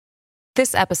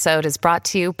This episode is brought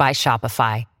to you by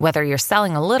Shopify. Whether you're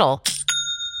selling a little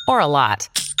or a lot,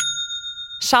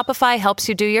 Shopify helps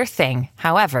you do your thing,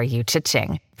 however you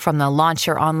cha-ching. From the launch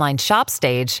your online shop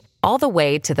stage, all the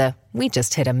way to the we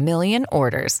just hit 1 million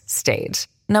orders stage.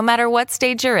 No matter what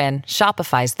stage you're in,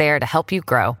 Shopify's there to help you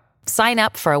grow. Sign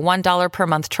up for a $1 per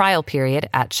month trial period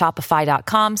at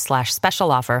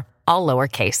shopify.com/special offer, all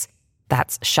lowercase.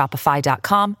 That's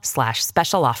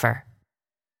shopify.com/special offer.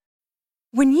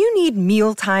 When you need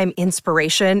mealtime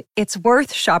inspiration, it's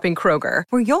worth shopping Kroger,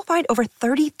 where you'll find over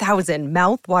 30,000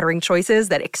 mouth-watering choices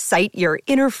that excite your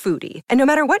inner foodie. And no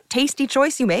matter what tasty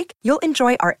choice you make, you'll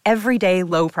enjoy our everyday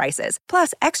low prices,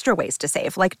 plus extra ways to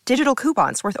save, like digital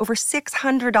coupons worth over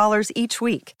 $600 each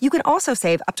week. You can also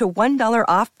save up to $1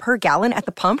 off per gallon at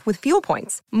the pump with fuel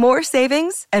points. More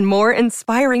savings and more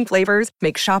inspiring flavors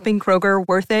make shopping Kroger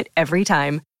worth it every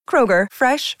time. Kroger,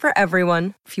 fresh for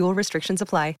everyone. Fuel restrictions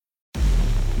apply.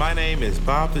 My name is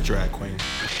Bob the Drag Queen.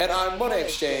 And I'm Monet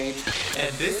Exchange.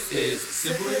 And this is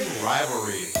Sibling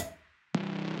Rivalry.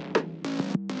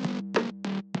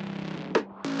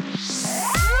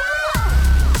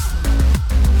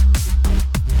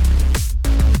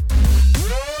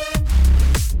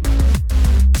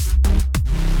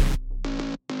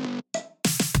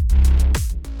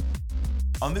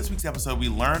 On this week's episode, we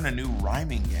learn a new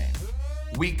rhyming game.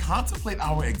 We contemplate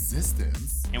our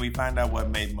existence. And we find out what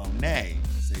made Monet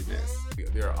say this.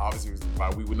 There are obviously reasons why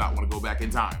we would not want to go back in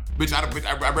time. Bitch, I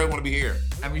really want to be here.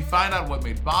 And we find out what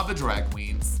made Bob the Drag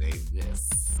Queen say this.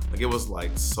 Like, it was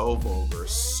like so vulgar,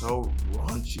 so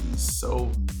raunchy, so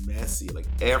messy. Like,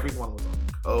 everyone was on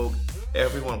coke,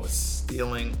 everyone was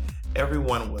stealing, it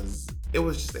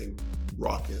was just a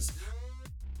raucous.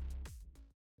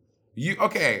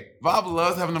 Bob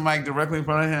loves having the mic directly in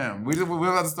front of him. We're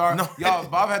about to start. No, y'all,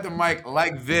 Bob had the mic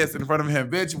like this in front of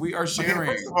him. Bitch, we are sharing.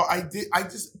 Okay,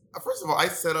 first of all, I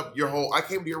set up your whole, I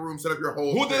came to your room, set up your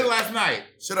whole Who did it last night?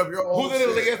 Set up your whole Who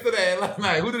did it yesterday, last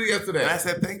night? Who did it yesterday? And I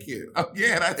said, thank you. Oh,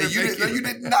 yeah, and I said, thank you. No, you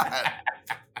did not.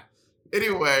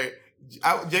 Anyway,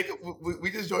 Jacob,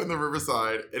 we just joined the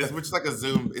Riverside, and it's just like a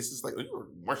Zoom. It's just like, you were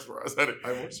moisturized. I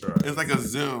moisturized. It's like a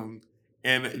Zoom.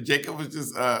 And Jacob was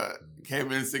just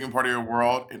came in singing "Part of Your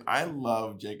World," and I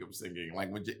love Jacob singing.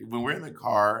 Like when we're in the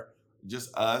car,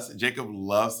 just us. Jacob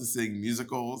loves to sing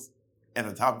musicals at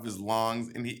the top of his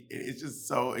lungs, and it's just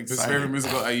so exciting. His favorite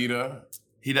musical, Aida.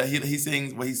 He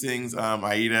sings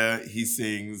Aida. He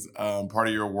sings "Part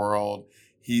of Your World."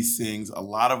 He sings a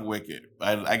lot of Wicked.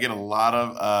 I get a lot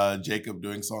of Jacob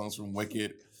doing songs from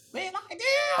Wicked. And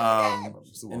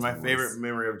my favorite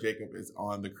memory of Jacob is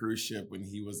on the cruise ship when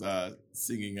he was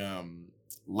singing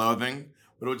 "Loathing,"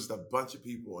 but it was just a bunch of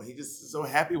people, and he just is so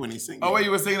happy when he's singing. Oh wait,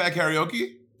 you were singing that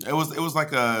karaoke? It was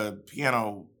like a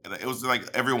piano. It was like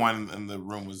everyone in the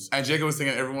room was. And Jacob was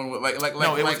singing. Everyone was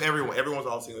was everyone. Everyone was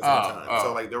all singing at the same time.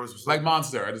 So like there was like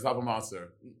Monster at the top of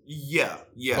Monster. Yeah.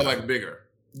 But like bigger.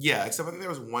 Yeah, except I think there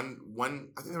was one.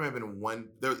 I think there might have been one.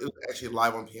 It was actually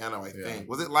live on piano. I think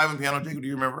was it live on piano, Jacob? Do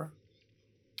you remember?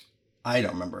 I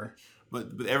don't remember. But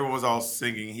everyone was all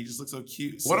singing. He just looked so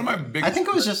cute. One of my biggest. I think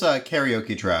it was just a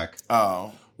karaoke track.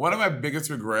 Oh, one of my biggest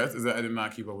regrets is that I did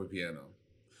not keep up with piano.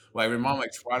 Like my mom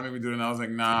tried to make me do it, and I was like,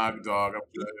 "Nah, dog." I'm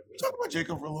good. Can you talk about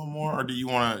Jacob for a little more, or do you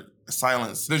want to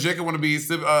silence? Does Jacob want to be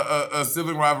a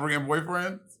sibling rivalry and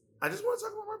boyfriend? I just want to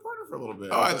talk about my partner for a little bit.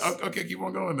 Oh, okay, keep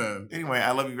on going then. Anyway,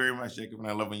 I love you very much, Jacob, and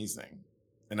I love when you sing.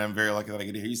 And I'm very lucky that I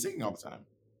get to hear you singing all the time.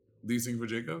 Do you sing for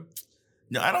Jacob?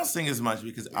 No, I don't sing as much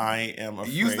because I am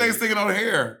afraid. You stay singing on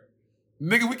here.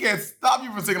 Nigga, we can't stop you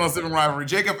from singing on Sibling Rivalry.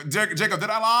 Jacob, did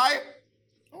I lie?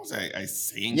 I won't say I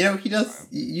sing. You know, he does.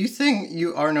 You sing.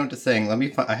 You are known to sing. Let me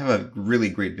find. I have a really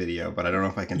great video, but I don't know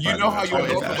if I can find it. You know how you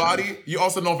know the body? You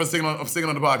also know for singing on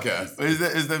the podcast.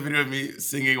 Is that video of me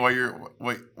singing while you're...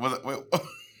 Wait.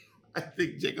 I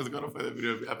think Jacob's going to play that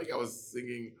video of me. I think I was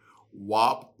singing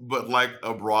WAP, but like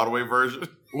a Broadway version.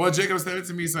 Well, Jacob sent it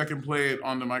to me so I can play it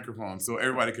on the microphone so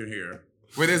everybody can hear.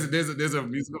 Wait, there's a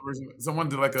musical version. Someone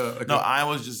did I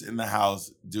was just in the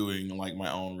house doing like my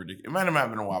own ridiculous. It might have not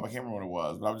been a WAP. I can't remember what it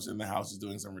was, but I was just in the house just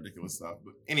doing some ridiculous stuff.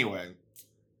 But anyway,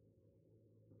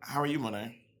 how are you,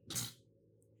 Monet?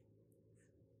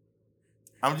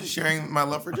 I'm just sharing my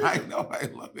love for Jacob. I know, I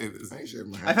love it. This ain't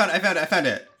sharing my I found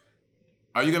it.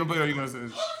 Are you gonna play it or are you gonna say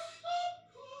it?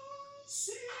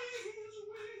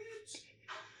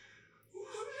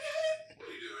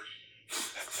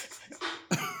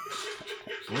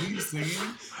 What are you singing?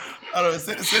 I don't know.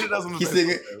 Sid doesn't.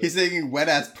 He's singing "Wet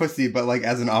Ass Pussy," but like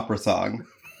as an opera song.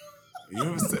 You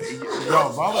ever say,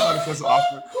 yo, Bob was like such an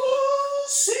opera.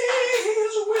 Pussy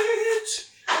is wet.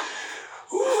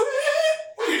 What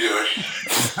are you doing?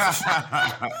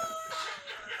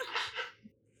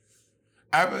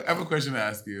 I have a question to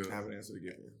ask you. I have an answer to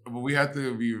give you. But we have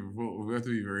to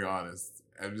be very honest.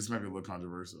 And this might be a little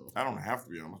controversial. I don't have to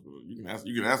be honest with you.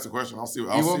 You can ask the question. I'll see.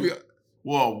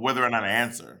 Well, whether or not I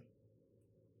answer.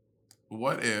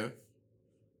 What if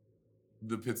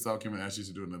the pit stop came and asked you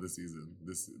to do another season?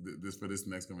 This for this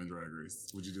next coming Drag Race.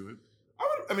 Would you do it?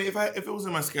 I mean, if it was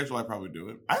in my schedule, I'd probably do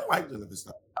it. I like doing the pit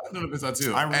stop. I do the pit stop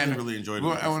too. I really enjoyed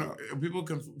it.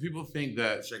 People think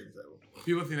that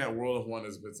people think that World of Wonder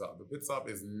is pit stop. The pit stop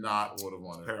is not World of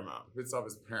Wonder. Paramount. Pit stop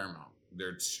is Paramount.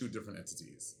 They're two different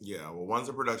entities. Yeah, well, one's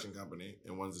a production company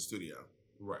and one's a studio.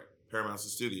 Right. Paramount's a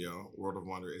studio. World of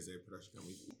Wonder is a production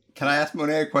company. Can I ask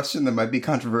Monet a question that might be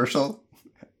controversial?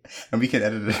 And we can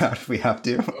edit it out if we have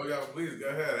to. Oh yeah, please go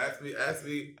ahead.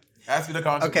 Ask me the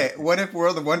controversy. Okay, what if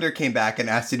World of Wonder came back and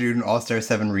asked you to do an All-Star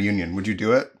 7 reunion? Would you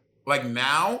do it? Like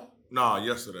now? No,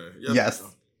 yesterday. Yes.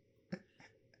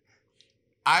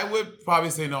 I would probably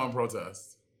say no in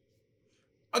protest.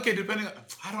 Okay, depending on,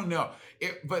 I don't know.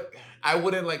 But I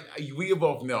wouldn't we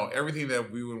both know everything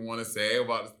that we would want to say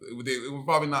about it would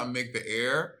probably not make the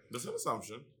air. That's an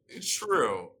assumption. It's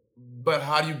true. But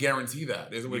how do you guarantee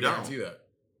that? There's a way to don't. guarantee that.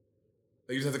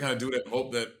 You just have to kind of do it and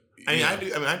hope that.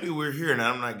 I do We're Here, and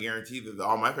I'm not guaranteed that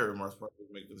all my favorite Mars parts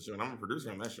will make the show, and I'm a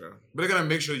producer on that show. But they're gonna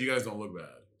make sure you guys don't look bad.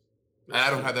 And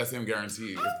I don't have that same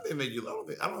guarantee.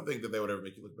 I don't think that they would ever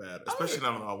make you look bad, especially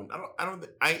not on Halloween.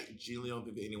 I genuinely don't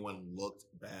think that anyone looked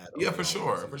bad. Yeah, for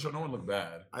sure. No one looked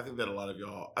bad. I think that a lot of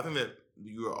y'all. I think that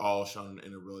you are all shown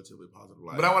in a relatively positive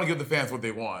light. But I want to give the fans what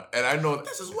they want, and I know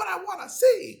this is what I want to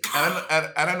see. And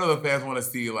I know the fans want to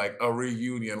see like a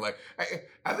reunion. Like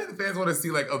I think the fans want to see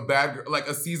like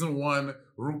a season 1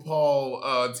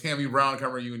 RuPaul Tammy Brown kind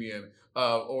of reunion,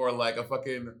 or like a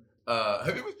fucking.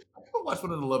 Have you ever watched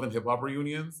one of the Love and Hip Hop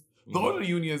reunions? Those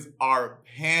reunions are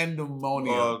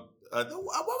pandemonium. What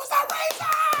was that razor?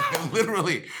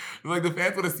 Literally, like the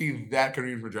fans want to see that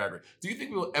reunion for Drag Race. Do you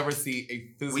think we will ever see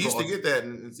a physical? We used to get that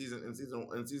in season 1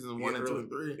 and 2 and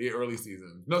 3. The early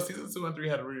season. No, season 2 and 3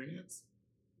 had reunions.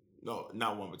 No,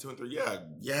 not 1, but 2 and 3. Yeah,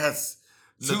 yes.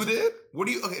 2 did. What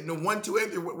do you? Okay, no 1, 2,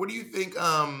 and 3. What do you think?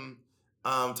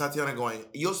 Tatiana going.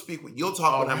 You'll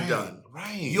talk when I'm done.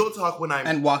 Right. You'll talk when I'm.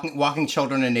 And walking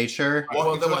children in nature. I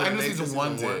know season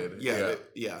 1 did.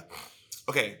 Yeah.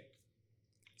 Okay.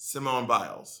 Simone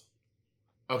Biles.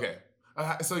 Okay.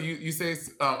 So you say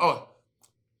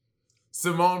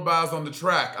Simone Biles on the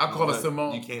track. I call it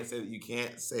Simone. You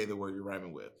can't say the word you're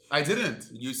rhyming with. I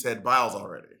didn't. You said Biles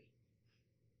already.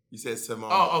 You said Simone.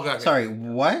 Oh, okay. Sorry,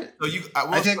 what? So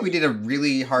I think we did a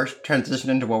really harsh transition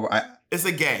into what it's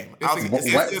a game.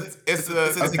 It's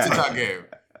a TikTok game.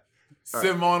 Right.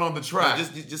 Simone on the track. No,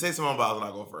 just say Simone Biles and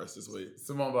I'll go first this week.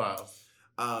 Simone Biles.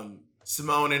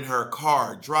 Simone in her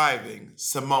car driving.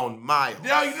 Simone Miles.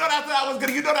 No, you know that's what I was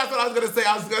gonna say.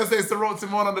 I was gonna say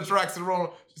Simone on the track. Simone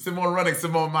running.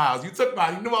 Simone Miles. You took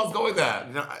mine. You knew I was going with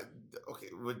that. No, okay.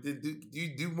 Well,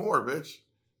 you do more, bitch.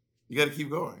 You got to keep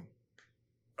going.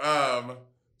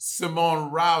 Simone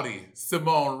Rowdy.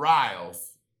 Simone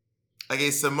Riles.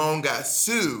 Okay, Simone got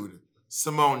sued.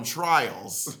 Simone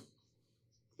Trials.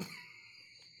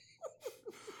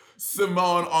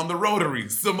 Simone on the rotary.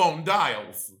 Simone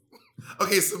Dials.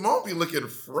 Okay, Simone be looking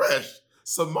fresh.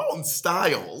 Simone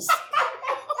Styles.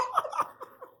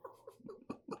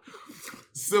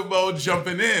 Simone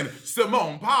jumping in.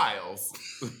 Simone Piles.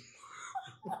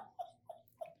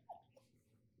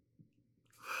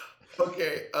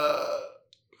 Okay, I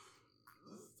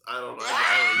don't know.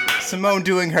 Simone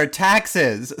doing her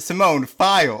taxes. Simone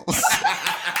Files.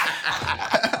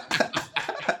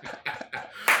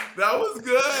 That was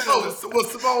good. Well,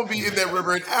 Simone be in that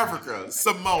river in Africa.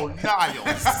 Simone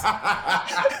Niles.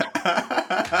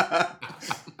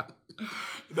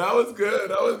 That was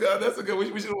good. That's a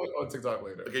good. We should work on TikTok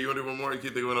later. Okay, you want to do one more? You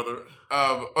keep thinking of another.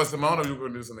 Simone, or you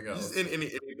going to do something else? Just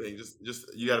anything.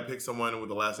 Just you got to pick someone with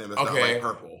the last name that's not like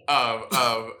purple.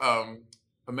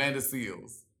 Amanda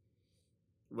Seals.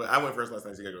 Well, I went first last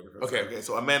night, so you got to go first. Okay.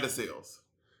 So Amanda Seals.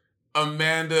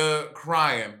 Amanda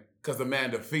crying because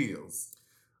Amanda feels.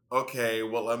 Okay,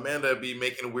 well, Amanda be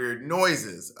making weird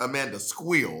noises. Amanda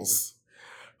squeals.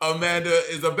 Amanda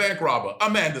is a bank robber.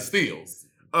 Amanda steals.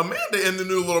 Amanda in the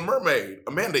new Little Mermaid.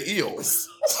 Amanda eels.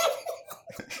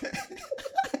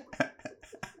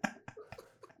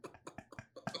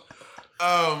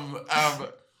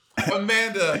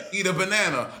 Amanda eat a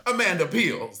banana. Amanda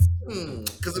peels.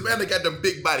 Because Amanda got them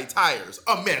big body tires.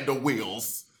 Amanda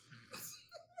wheels.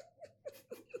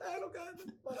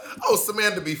 Oh,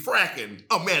 Samantha be fracking.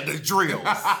 Amanda drills.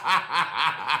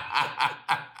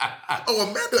 Oh,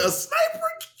 Amanda a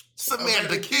sniper.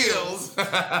 Samantha kills. All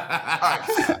right.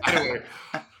 Anyway,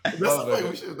 That's like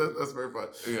we should. That's very fun.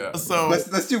 Yeah. So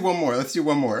let's do one more. Let's do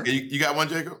one more. you got one,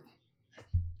 Jacob?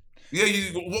 Yeah,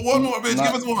 one more, bitch.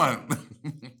 Give us one.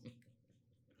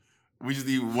 We just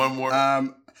need one more.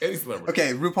 Any celebrity.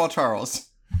 Okay, RuPaul Charles.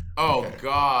 Oh,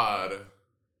 God.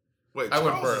 Wait, I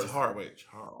went Charles first. is hard. Wait,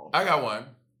 Charles. I got one.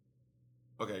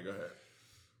 Okay, go ahead.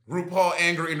 RuPaul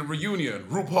angry in the reunion.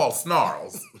 RuPaul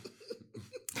snarls.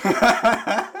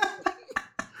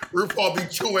 RuPaul be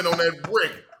chewing on that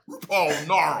brick. RuPaul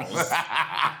gnarls.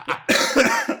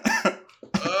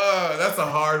 That's a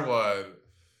hard one.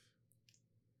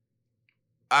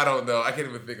 I don't know. I can't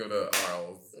even think of the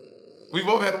Arls. We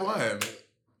both had one.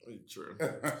 True.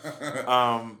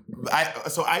 I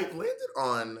landed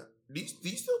on. Do you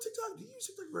still TikTok? Do you use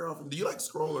TikTok very often? Do you like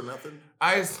scroll or nothing?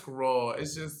 I scroll. I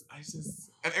just,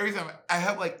 and every time I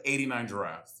have like 89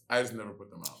 drafts. I just never put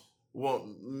them out. Well,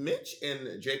 Mitch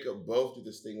and Jacob both do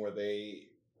this thing where they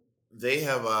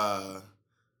have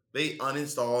they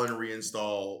uninstall and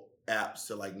reinstall apps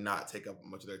to like not take up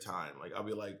much of their time. Like I'll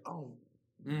be like, oh,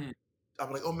 I'll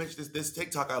be like, oh, Mitch, this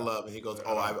TikTok I love, and he goes,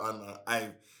 oh,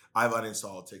 I've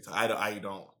uninstalled TikTok. I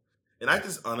don't. And I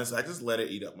just let it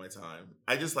eat up my time.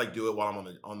 I just like do it while I'm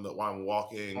while I'm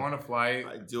walking On a flight.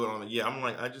 I do it on the I'm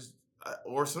like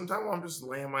or sometimes I'm just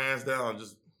laying my ass down,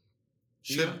 just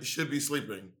should be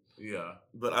sleeping. Yeah.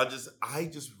 But I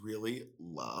just really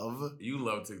love. You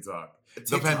love TikTok.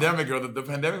 The pandemic, girl. The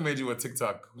pandemic made you a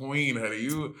TikTok queen, honey.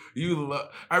 You love.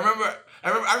 I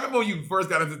remember when you first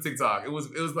got into TikTok. It was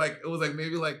like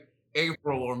maybe like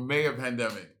April or May of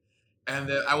pandemic, and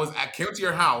then I came to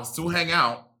your house to hang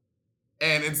out,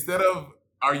 and instead of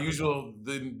our usual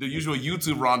the usual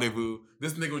YouTube rendezvous,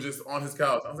 this nigga was just on his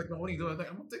couch. I was like, "Man, what are you doing?" I was like,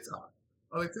 "I'm on TikTok."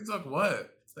 I was like, "TikTok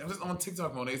what?" I'm just on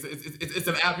TikTok, Monet. It's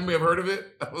an app. You may have heard of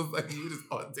it. I was like, you just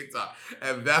on TikTok,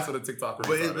 and that's what a TikTok is.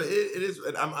 But it is.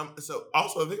 And I'm so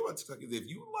also the thing about TikTok is if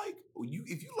you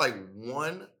like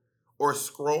one or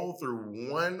scroll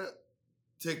through one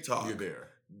TikTok, you're there.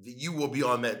 You will be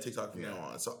on that TikTok from now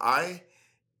on. So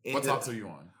what talks are you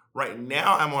on? Right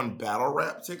now, I'm on battle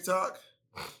rap TikTok.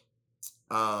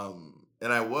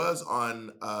 And I was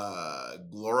on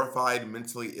glorified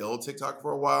mentally ill TikTok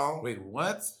for a while. Wait,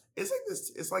 what? It's like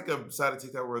this. It's like a side of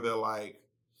TikTok where they're like,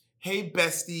 "Hey,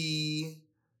 bestie,"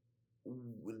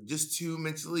 just two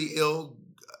mentally ill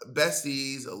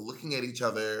besties looking at each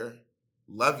other.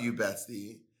 Love you,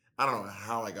 bestie. I don't know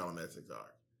how I got on that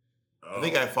TikTok. I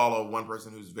think I follow one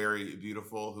person who's very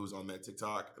beautiful who's on that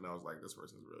TikTok, and I was like, "This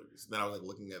person's really." So then I was like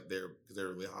looking at because they're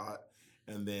really hot,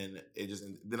 and then I just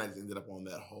ended up on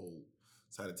that whole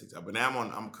side of TikTok. But now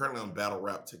I'm currently on battle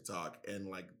rap TikTok and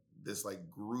like this like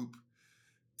group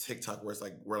TikTok where it's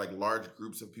like large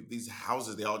groups of people, these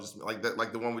houses, they all just like that,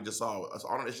 like the one we just saw.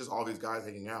 It's just all these guys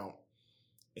hanging out,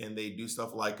 and they do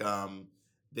stuff like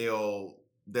they'll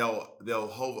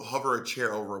hover a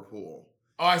chair over a pool.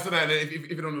 Oh, I said that. If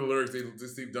you don't know the lyrics, they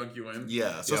just dunk you in.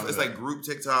 Yeah, so it's like group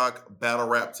TikTok, battle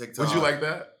rap TikTok. Would you like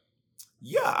that?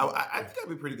 Yeah, I think I'd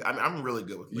be pretty good. I mean, I'm really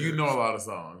good with lyrics. You know a lot of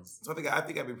songs. So I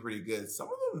think I'd be pretty good. Some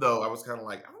of them, though, I was kind of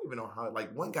like, I don't even know how,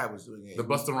 like, one guy was doing it. The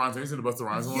Busta Rhymes. Have you seen the Busta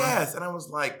Rhymes one? Yes, and I was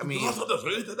like, I mean,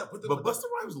 but Busta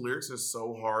Rhymes' lyrics are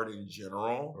so hard in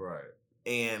general. Right.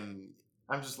 And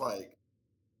I'm just like,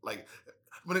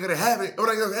 when I gotta have it, when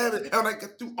I gotta have it, and I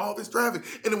get through all this traffic,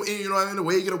 and you know, in the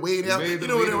way you get away now, you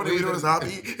know what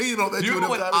hobby, you know that. You know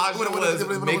what Aja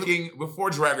was making before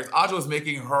Drag Race? Aja was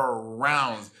making her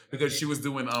rounds because she was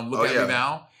doing Look at Me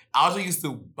Now. Aja used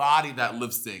to body that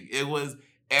lip sync. It was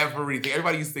everything.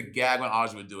 Everybody used to gag when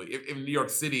Aja would do it. In New York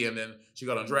City, and then she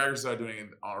got on Drag Race, started doing it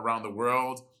around the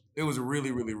world. It was really,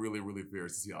 really, really, really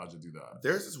fierce to see Aja do that.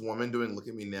 There's this woman doing Look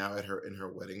at Me Now in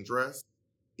her wedding dress.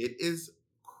 It is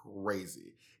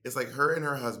crazy. It's like her and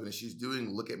her husband, and she's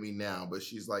doing Look at Me Now, but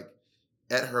she's like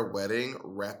at her wedding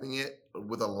rapping it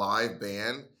with a live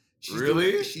band.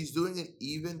 She's doing it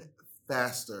even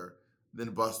faster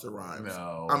than Busta Rhymes.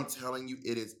 No. I'm telling you,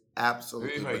 it is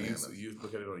absolutely bananas. You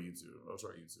look at it on YouTube. I'll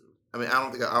try YouTube. I mean, I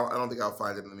don't think I'll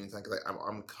find it in the meantime because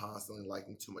I'm constantly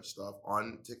liking too much stuff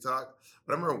on TikTok.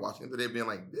 But I remember watching it today, being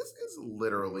like, "This is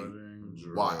literally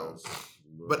wild."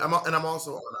 But I'm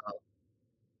also on.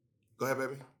 Go ahead,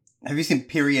 baby. Have you seen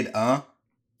Period? Oh,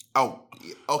 okay.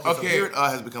 So Period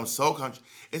has become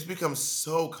it's become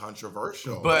so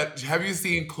controversial. But have you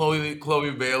seen Chloe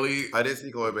Bailey? I did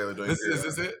see Chloe Bailey doing this. Is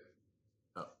this it?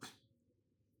 Oh.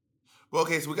 Well,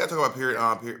 okay. So we got to talk about period.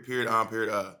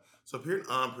 So period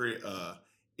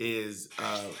is.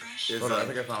 Hold on, I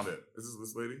think I found it. Is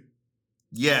this lady?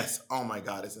 Yes. Oh my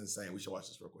God, it's insane. We should watch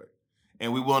this real quick,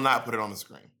 and we will not put it on the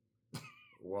screen.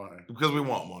 Why? Because we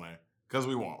won't, Monet. Because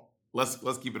we won't. Let's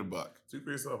keep it a buck. Speak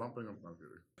for yourself. I'm putting up my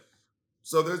computer.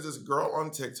 So there's this girl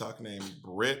on TikTok named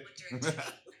Britt.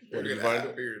 Did you find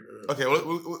it? Okay,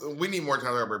 well, we need more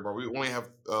time to break, bro. We only have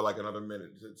like another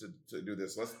minute to do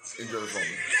this. Let's enjoy this moment.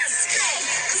 Let's go!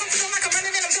 'Cause I'm feeling like I'm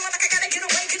running and I'm feeling like I gotta get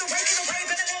away. But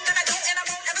I know that I don't and I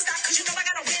won't ever stop. 'Cause you know I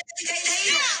gotta win every day.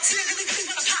 See, I really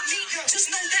wanna pop me. Just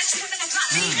know that you will never flop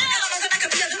me. And I know that I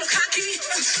could be a little cocky.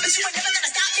 But you ain't never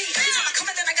gonna stop me. Every time I come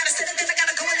in, then I gotta sit it, then I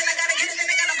gotta go in, then I gotta get it, then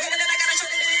I gotta go in, then I gotta show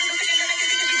it, then I gotta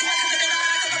get it, then I gotta get it,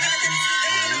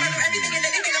 everything and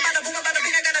anything about a boom, about a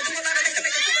beat. I gotta do a lot of things to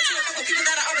make it feel to a couple people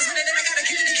that are always winning, then I gotta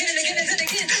get it again and again and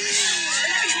again.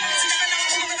 And I be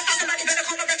somebody better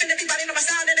call a rep and everybody know my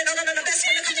sound and they know none of the best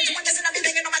when it comes to doing this and I be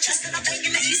banging on my chest and I'm banging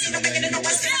in the east and I'm banging in the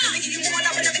west and I'm giving you more and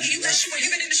I would never give you less. You will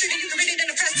hear it in the street and you can read it in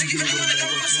the press. You really wanna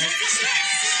know what's next.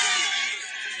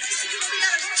 You know we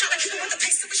gotta go try to keep it with the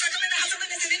pace. We struggle in the hustle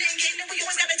and it's in the end game. Then we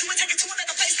always gotta do it, take it to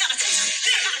another place. Gotta taste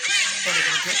it.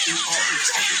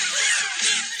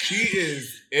 She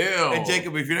is ill. And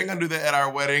Jacob, if you're not gonna do that at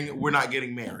our wedding, we're not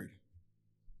getting married.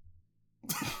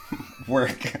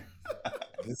 Work.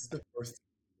 This is the first.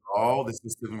 Oh, this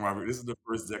is Stephen Robert. This is the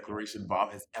first declaration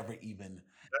Bob has ever even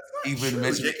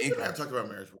mentioned. Jacob and I have talked about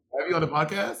marriage. Have you on the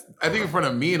podcast? I think in front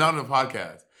of me, not on the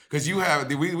podcast. Because you have,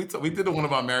 we did the one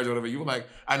about marriage or whatever. You were like,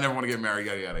 I never want to get married,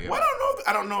 yada, yada, yada. Well,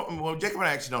 I don't know. Well, Jacob and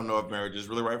I actually don't know if marriage is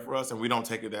really right for us, and we don't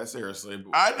take it that seriously.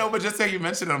 But I know, but just say you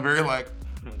mentioned it, I'm very like,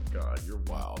 oh God, you're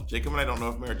wild. Jacob and I don't know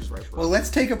if marriage is right for us. Well, let's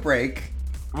take a break.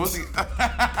 we'll see.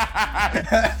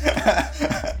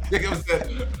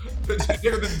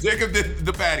 Jacob did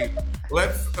the patty.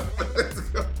 Let's go.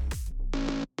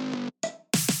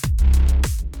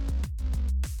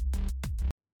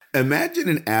 Imagine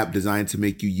an app designed to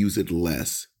make you use it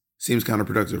less. Seems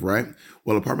counterproductive, right?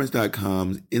 Well,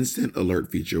 Apartments.com's instant alert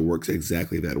feature works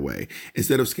exactly that way.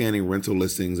 Instead of scanning rental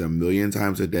listings a million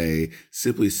times a day,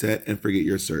 simply set and forget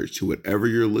your search to whatever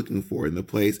you're looking for in the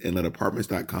place and let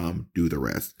Apartments.com do the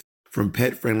rest. From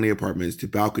pet-friendly apartments to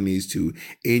balconies to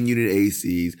in-unit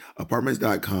ACs,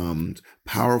 Apartments.com's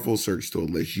powerful search tool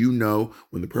lets you know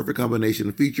when the perfect combination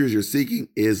of features you're seeking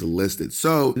is listed.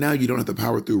 So now you don't have to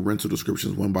power through rental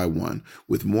descriptions one by one.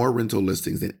 With more rental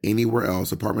listings than anywhere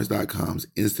else, Apartments.com's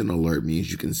instant alert means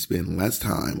you can spend less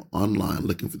time online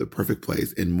looking for the perfect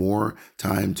place and more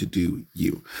time to do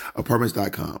you.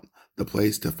 Apartments.com, the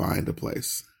place to find a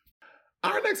place.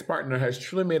 Our next partner has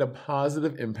truly made a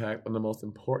positive impact on the most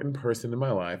important person in my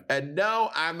life. And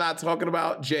no, I'm not talking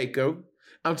about Jacob.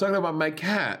 I'm talking about my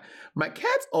cat. My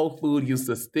cat's old food used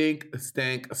to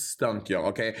stunk, y'all,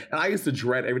 okay? And I used to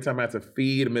dread every time I had to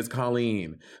feed Miss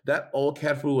Colleen. That old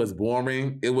cat food was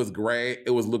boring. It was gray. It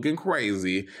was looking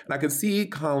crazy. And I could see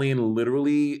Colleen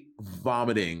literally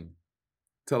vomiting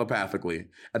telepathically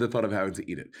at the thought of having to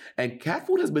eat it. And cat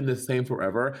food has been the same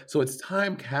forever. So it's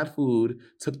time cat food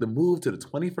took the move to the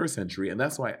 21st century. And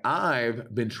that's why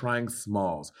I've been trying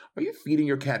Smalls. Are you feeding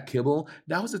your cat kibble?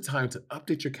 Now is the time to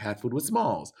update your cat food with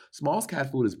Smalls. Smalls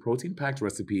cat food is protein-packed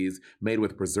recipes made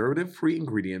with preservative-free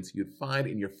ingredients you'd find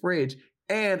in your fridge,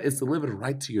 and it's delivered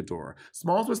right to your door.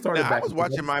 Smalls was started back. I was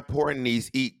watching my poor niece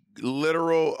eat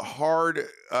literal hard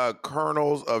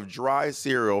kernels of dry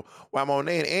cereal while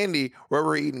Monet and Andy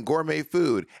were eating gourmet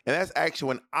food. And that's actually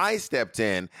when I stepped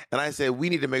in and I said, we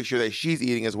need to make sure that she's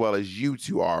eating as well as you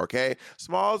two are, okay?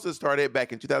 Smalls was started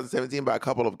back in 2017 by a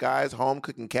couple of guys home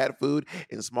cooking cat food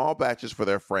in small batches for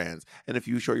their friends. And a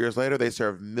few short years later, they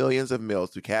serve millions of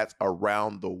meals to cats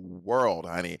around the world,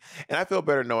 honey. And I feel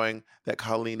better knowing that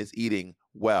Colleen is eating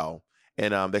well.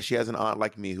 And that she has an aunt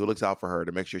like me who looks out for her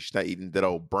to make sure she's not eating that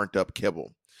old burnt up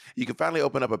kibble. You can finally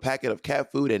open up a packet of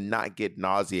cat food and not get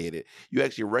nauseated. You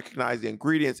actually recognize the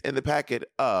ingredients in the packet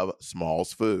of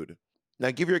Smalls food. Now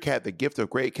give your cat the gift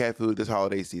of great cat food this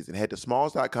holiday season. Head to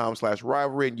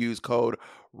smalls.com/rivalry and use code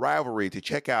rivalry to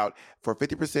check out for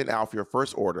 50% off your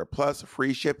first order plus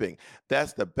free shipping.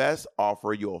 That's the best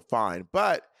offer you'll find.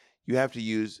 But you have to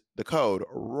use the code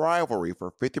RIVALRY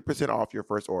for 50% off your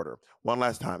first order. One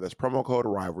last time, that's promo code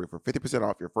RIVALRY for 50%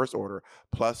 off your first order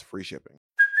plus free shipping.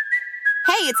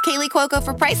 Hey, it's Kaylee Cuoco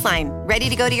for Priceline. Ready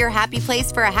to go to your happy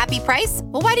place for a happy price?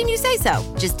 Well, why didn't you say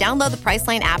so? Just download the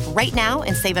Priceline app right now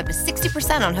and save up to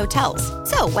 60% on hotels.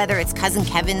 So whether it's Cousin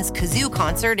Kevin's Kazoo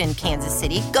Concert in Kansas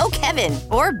City, go Kevin,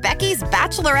 or Becky's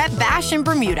Bachelorette Bash in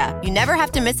Bermuda, you never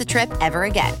have to miss a trip ever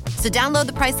again. So download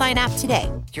the Priceline app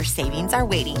today. Your savings are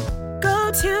waiting.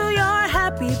 Go to your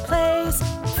happy place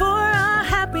for a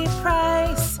happy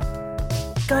price.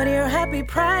 Go to your happy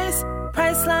price,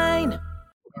 Priceline.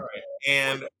 All right,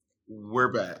 and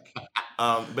we're back.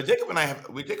 But Jacob and I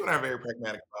are very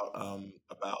pragmatic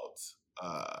about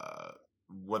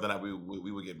whether or not we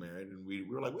would get married, and we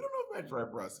were like, we don't know if marriage is right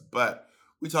for us, but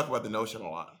we talk about the notion a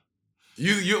lot.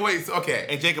 You wait. So, okay.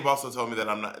 And Jacob also told me that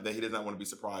he does not want to be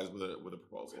surprised with a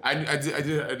proposal. I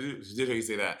did hear you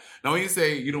say that. Now, when you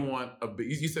say you don't want a big,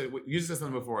 you said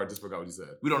something before. I just forgot what you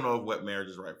said. We don't know what marriage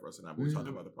is right for us or not, but we're talking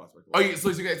about the prospect. So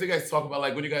you guys talk about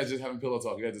like when you guys just having pillow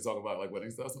talk. You guys just talk about like wedding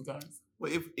stuff sometimes.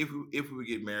 Well, if we would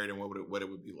get married, and what it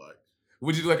would be like?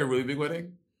 Would you do like a really big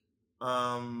wedding?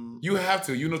 You have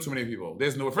to. You know too many people.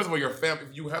 There's no. First of all, your family.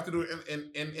 You have to do it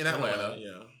in Atlanta.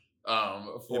 Yeah.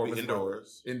 For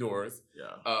indoors. Indoors.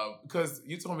 Yeah. Because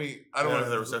you told me I don't want want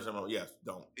to have a reception. Yes,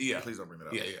 don't. Yeah. Please don't bring that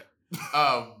up. Yeah.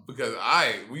 Because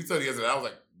we told you yesterday, I was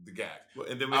like the gag. Well,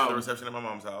 and then we had the reception at my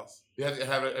mom's house. You had to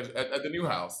have it at the new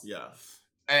house. Yeah.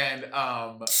 And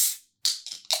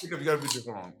you gotta be your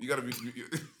phone. You gotta be.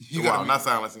 Not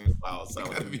silencing. Wow,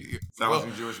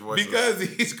 silencing Jewish voices. Because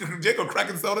he's Jacob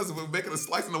cracking sodas and making a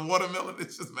slice in the watermelon.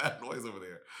 It's just mad noise over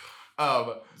there.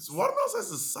 Watermelon slice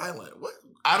is silent. What?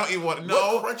 I don't eat water.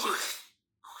 No. Crunchy.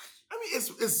 I mean,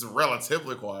 it's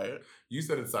relatively quiet. You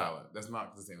said it's silent. That's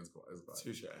not the same as quiet.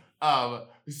 Touche.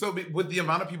 So with the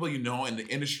amount of people you know in the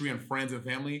industry and friends and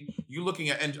family, you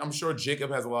looking at, and I'm sure Jacob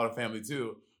has a lot of family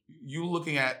too. You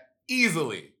looking at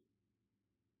easily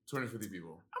 250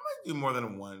 people. I might do more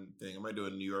than one thing. I might do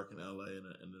it in New York and LA and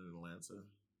in Atlanta.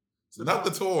 So not the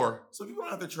tour. So people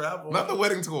don't have to travel. Not the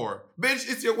wedding tour. Bitch,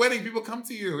 it's your wedding. People come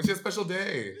to you. It's your special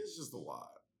day. It's just a lot.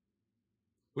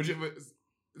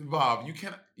 Bob, you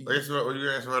can't. Were you going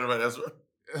to ask about Ezra?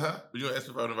 Huh? Were you going to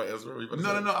ask about Ezra?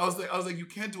 No. I was like, you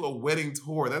can't do a wedding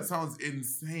tour. That sounds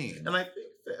insane. And I think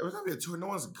that it was not be a tour. No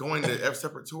one's going to have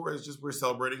separate tours. It's just we're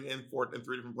celebrating in 3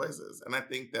 different places. And I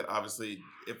think that obviously,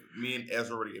 if me and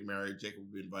Ezra were to get married, Jacob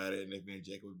would be invited. And if me and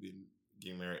Jacob would be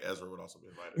getting married, Ezra would also be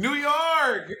invited. New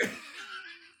York,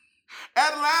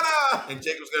 Atlanta, and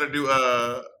Jacob's gonna do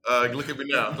look at me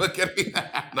now. Look at me.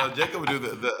 No, Jacob would do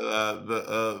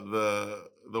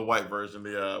the white version.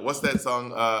 What's that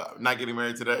song? Not Getting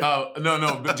Married Today. No.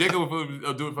 Jacob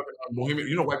would do it fucking Bohemian.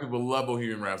 You know, white people love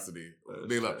Bohemian Rhapsody.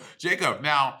 They love Jacob.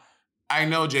 Now, I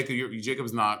know Jacob. Jacob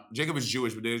is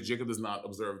Jewish, but Jacob does not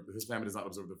observe. His family does not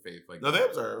observe the faith. Like no, they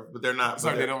observe, but they're not.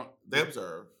 Sorry, they don't. They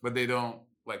observe, but they don't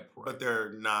like. But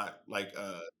they're not like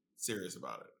serious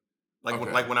about it.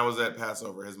 Okay. Like when I was at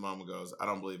Passover, his mom goes, "I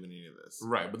don't believe in any of this."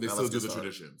 Right, but they still do the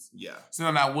traditions. Yeah. So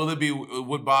now,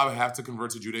 would Bob have to convert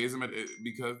to Judaism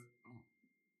because?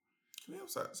 Can we have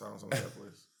silence on that,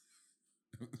 please?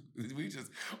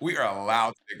 we are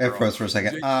allowed to. It froze for a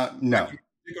second. No.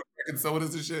 And so what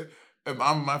is this shit?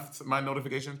 I'm my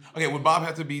notification. Okay, would Bob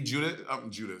have to be Judas?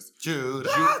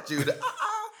 Judah.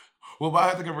 Will Bob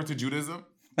have to convert to Judaism?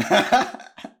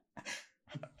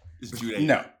 It's Judaism.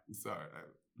 No. Sorry.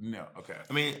 No, okay.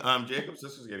 I mean, Jacob's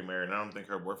sister's getting married, and I don't think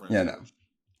her boyfriend. Yeah, no.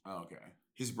 Oh, okay.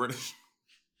 He's British.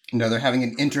 No, they're having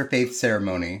an interfaith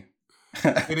ceremony.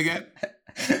 Say it again.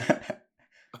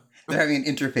 They're having an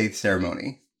interfaith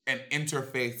ceremony. An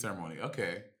interfaith ceremony.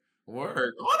 Okay.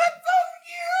 Word. Oh, that's so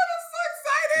cute. That's so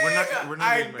exciting. We're not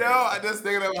I getting married. know. I just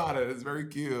thinking about it. It's very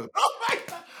cute. Oh my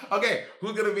god. Okay,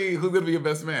 who's gonna be your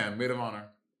best man? Maid of honor.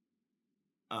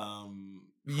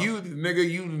 You nigga,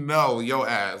 you know your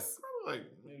ass. Like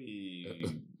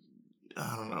maybe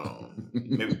I don't know.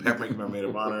 Maybe Pepper can be my maid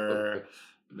of honor.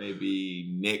 Maybe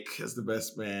Nick is the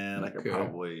best man. I could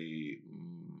probably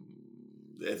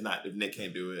if Nick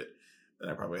can't do it, then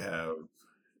I probably have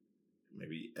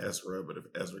maybe Ezra. But if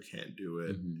Ezra can't do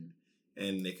it,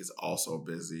 and Nick is also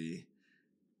busy,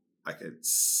 I could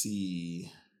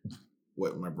see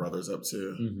what my brother's up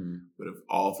to. But if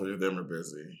all 3 of them are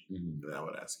busy, then I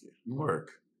would ask you.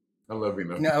 Work. I love you.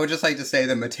 No, I would just like to say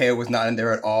that Mateo was not in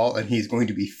there at all, and he's going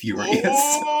to be furious.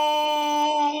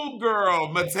 Oh, girl,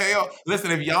 Mateo. Listen,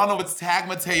 if y'all know what's tag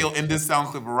Mateo in this sound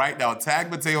clip right now.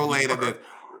 Tag Mateo later.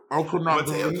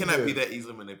 Mateo cannot be that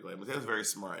easily manipulated. Mateo's very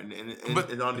smart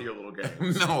and onto your little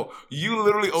game. No, you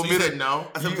literally omitted. You said no.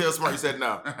 I said Mateo's smart. You said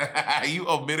no. You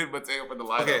omitted Mateo from the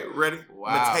lineup. Okay, ready?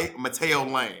 Wow. Mateo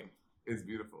Lane. It's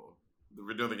beautiful.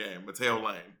 We're doing the game. Mateo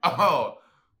Lane. Oh,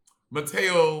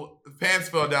 Mateo pants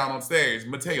fell down on stage.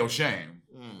 Mateo shame.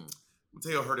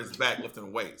 Mateo hurt his back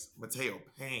lifting weights. Mateo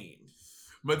pain.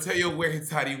 Mateo wear his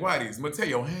tidy whities.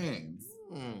 Mateo hangs.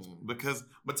 Because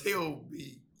Mateo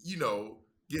be,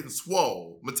 getting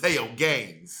swole. Mateo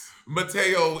gains.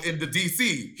 Mateo in the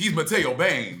DC. He's Mateo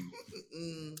Bane.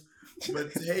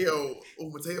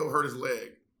 Mateo hurt his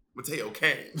leg. Mateo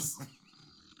canes.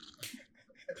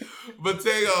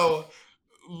 Mateo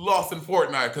lost in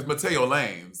Fortnite because Mateo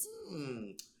lames.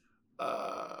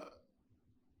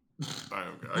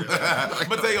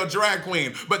 Mateo drag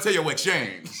queen. Mateo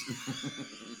exchange.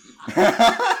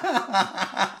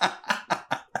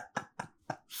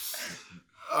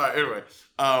 All right, anyway.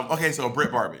 Okay, so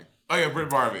Brit Barbie. Oh yeah, Brit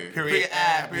Barbie. Period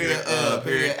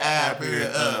period.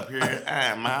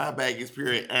 My bag is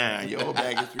period your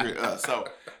bag is period So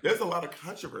there's a lot of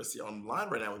controversy online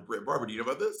right now with Brit Barbie. Do you know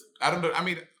about this? I don't know. I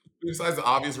mean, besides the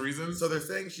obvious reasons. So they're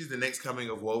saying she's the next coming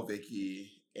of Woah Vicky.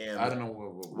 And I don't know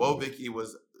what Woah Vicky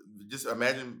was, just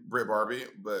imagine Brit Barbie,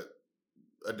 but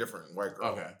a different white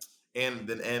girl. Okay. And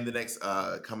the next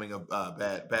coming of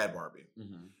bad Barbie.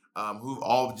 Mm-hmm. Who've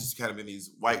all just kind of been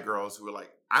these white girls who are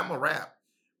like, I'm a rap.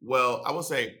 Well, I will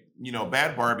say,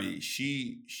 Bad Barbie,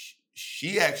 she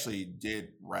actually did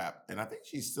rap, and I think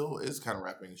she still is kind of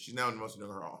rapping. She's now mostly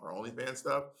doing her OnlyFans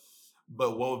stuff.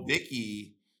 But Woah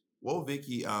Vicky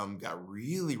got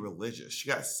really religious. She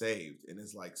got saved and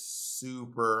is like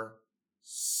super,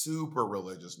 super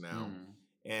religious now.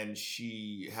 And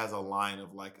she has a line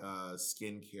of like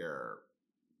skincare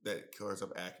that cures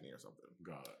up acne or something.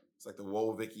 Got it. It's like the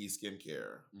Woah Vicky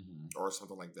skincare or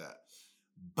something like that.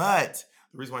 But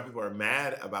the reason why people are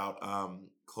mad about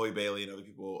Chloe Bailey and other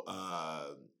people,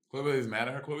 Chloe Bailey's mad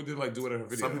at her. Chloe did like do it in her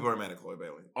video. Some people are mad at Chloe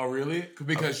Bailey. Oh really?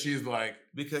 Because she's like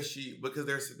because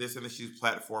they're saying that she's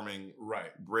platforming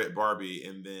Brit Barbie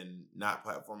and then not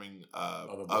platforming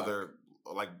other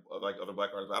other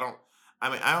black artists.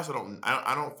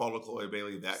 I don't follow Chloe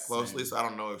Bailey that closely, so I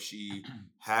don't know if she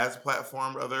has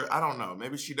platformed other. I don't know.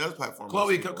 Maybe she does platform.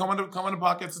 Chloe, come on the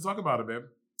podcast to talk about it, babe.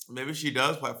 Maybe she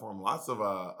does platform lots of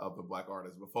the black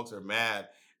artists, but folks are mad.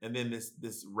 And then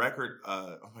this record,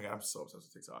 oh my God, I'm so obsessed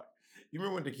with TikTok. You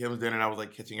remember when the Kim's dinner and I was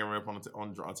like catching everyone up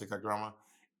on TikTok drama?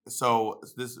 So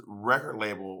this record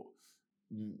label,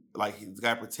 like this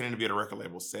guy pretending to be at a record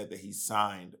label, said that he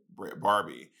signed Brit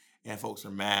Barbie. And folks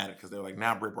are mad because they're like,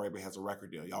 now Brit Barbie has a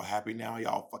record deal. Y'all happy now?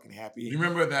 Y'all fucking happy? You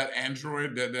remember that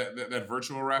Android, that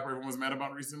virtual rapper everyone was mad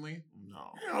about recently?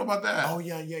 No. You don't know about that? Oh,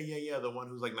 yeah. The one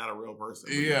who's like not a real person.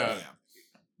 Yeah.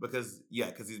 Because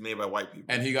he's made by white people.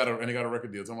 And he got a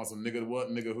record deal. Talking about some nigga what,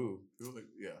 nigga who. Like,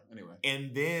 yeah, anyway.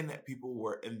 And then people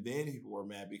were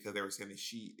mad because they were saying that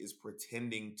she is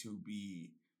pretending to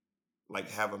be, like,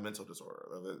 have a mental disorder.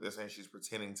 They're saying she's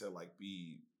pretending to, like,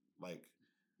 be, like,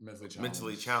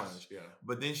 mentally challenged. Yeah.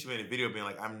 But then she made a video being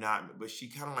like, I'm not, but she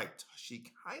kind of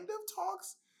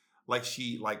talks like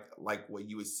she like what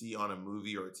you would see on a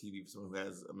movie or a TV for someone who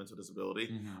has a mental disability.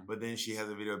 Mm-hmm. But then she has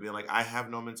a video being like, I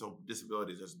have no mental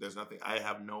disabilities. There's nothing.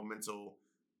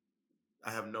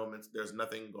 There's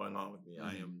nothing going on with me. Mm-hmm.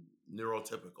 I am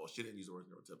neurotypical. She didn't use the word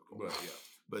neurotypical,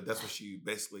 but that's what she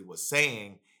basically was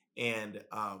saying. And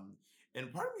part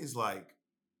of me is like,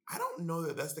 I don't know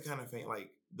that that's the kind of thing,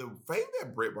 like the fame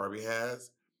that Brit Barbie has.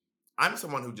 I'm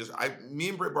someone who me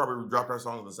and Brit Barbie dropped our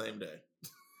songs the same day.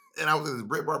 And I was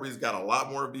Brit Barbie's got a lot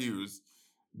more views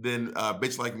than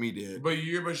Bitch Like Me did. But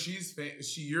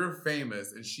you're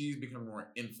famous and she's become more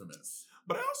infamous.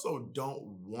 But I also don't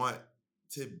want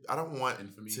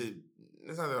infamy.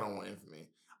 It's not that I don't want infamy.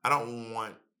 I don't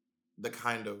want the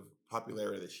kind of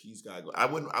popularity that she's got. I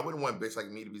wouldn't want Bitch Like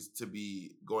Me to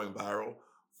be going viral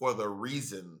for the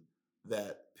reason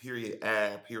that period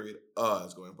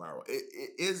is going viral.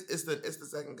 It's the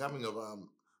second coming of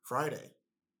Friday.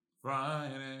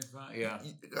 Yeah.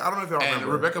 I don't know if y'all remember. And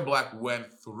Rebecca Black went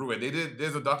through it.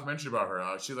 There's a documentary about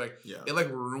her. She's like, it like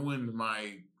ruined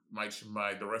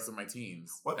the rest of my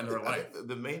teens and her life. I think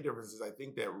the main difference is I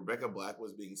think that Rebecca Black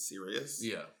was being serious.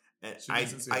 Yeah. And I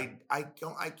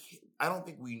don't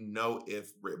think we know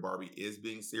if Brit Barbie is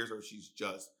being serious or if she's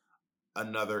just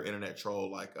another internet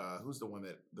troll. Like who's the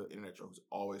internet troll who's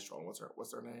always trolling?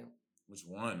 What's her name? Which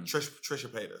one? Trisha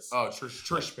Paytas. Oh,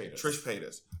 Trish Paytas. Trish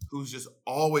Paytas, who's just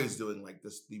always doing like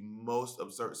this, the most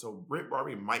absurd. So Brit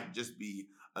Barbie might just be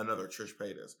another Trish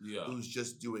Paytas, who's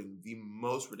just doing the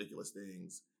most ridiculous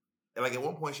things. And like at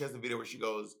one point, she has a video where she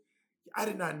goes, "I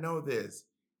did not know this."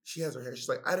 She has her hair. She's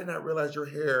like, "I did not realize your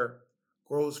hair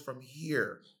grows from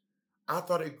here. I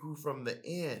thought it grew from the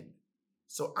end."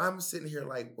 So I'm sitting here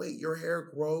like, "Wait, your hair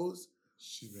grows?"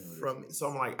 So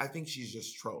I'm like, I think she's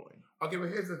just trolling. Okay, but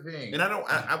here's the thing. And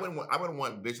I wouldn't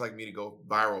want Bitch Like Me to go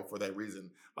viral for that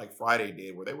reason, like Friday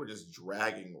did, where they were just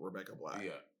dragging Rebecca Black.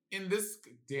 Yeah. In this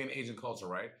day and age and culture,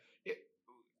 right?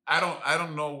 I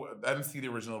don't know. I didn't see the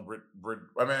original Brit.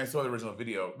 I mean, I saw the original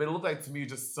video, but it looked like to me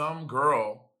just some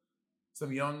girl,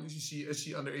 some young. Is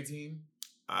she under 18?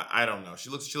 I don't know. She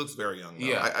looks very young. Though.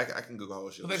 Yeah, I can Google how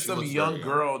she looks. Like some young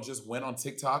girl just went on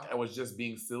TikTok and was just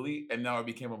being silly, and now it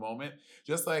became a moment.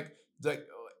 Just like,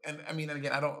 and I mean, and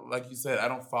again, I don't, like you said, I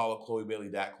don't follow Chloe Bailey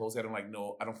that closely. I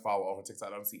don't follow all her TikTok.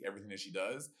 I don't see everything that she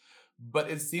does. But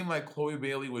it seemed like Chloe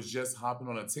Bailey was just hopping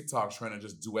on a TikTok trend and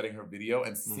just duetting her video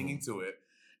and singing to it.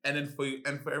 And then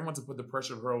for everyone to put the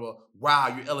pressure of her, well,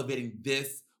 wow, you're elevating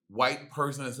this white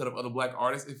person instead of other black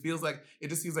artists. It feels like it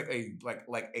just seems like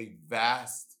a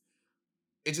vast.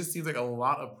 It just seems like a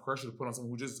lot of pressure to put on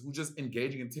someone who just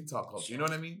engaging in TikTok culture. You know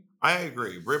what I mean? I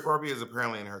agree. Brit Barbie is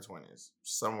apparently in her 20s,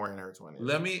 somewhere in her 20s.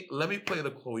 Let me play the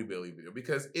Chloe Bailey video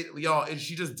because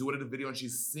she just do it in the video and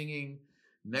she's singing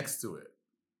next to it.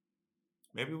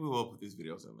 Maybe we will put these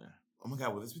videos in there. Oh my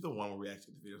God, will this be the one where we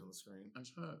actually put the videos on the screen? I'm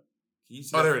trying to. Can you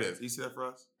see Oh, that? there it is. Can you see that for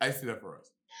us? I see that for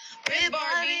us. Brit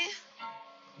Barbie.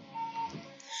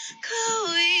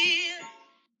 Chloe.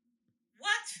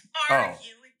 What are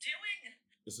you doing?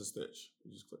 It's a stitch.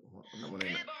 You just click. Not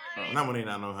when they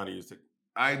not know how to use TikTok.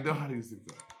 I know how to use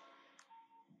TikTok.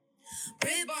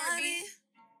 Brit Barbie.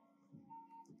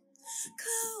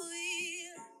 Chloe.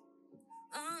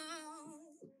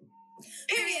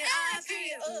 Period I,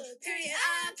 period period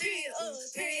I, period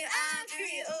period I,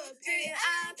 period period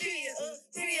I, period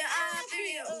period I,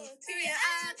 period period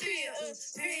I, period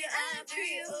period I,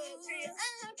 period period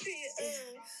I,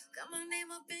 period. Got my name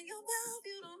up in your mouth,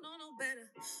 you don't know no better.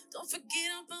 Don't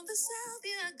forget I'm from the South,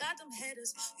 yeah, I got them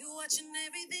headers. You watching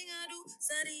everything I do,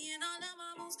 studying all of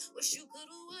my moves. Wish you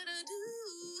coulda, woulda, do.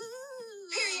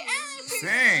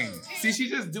 Sing. See, she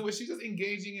just do it. She's just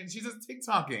engaging and she's just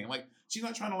TikToking. Like, she's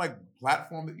not trying to like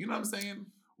platform it. You know what I'm saying?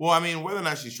 Well, I mean, whether or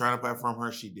not she's trying to platform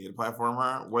her, she did platform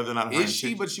her. Whether or not her is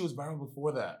she, but she was viral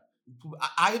before that.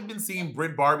 I have been seeing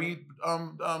Brit Barbie,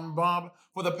 Bob,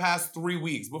 for the past 3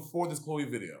 weeks before this Chloe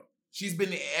video. She's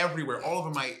been everywhere, all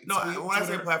over my. No, when I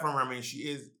say platform her, I mean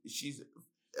she's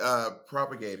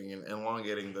propagating and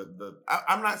elongating the.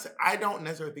 I don't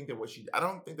necessarily think that I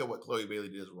don't think that what Chloe Bailey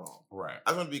did is wrong. Right.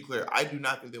 I just want to be clear. I do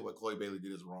not think that what Chloe Bailey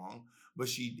did is wrong, but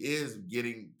she is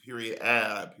getting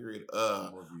a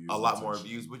lot more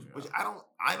views, which I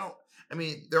don't. I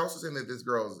mean, they're also saying that this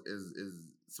girl is.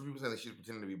 Some people saying that she's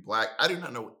pretending to be black. I do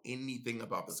not know anything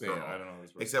about this girl. I don't know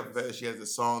this except for the fact that she has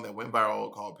this song that went viral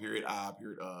called Period I,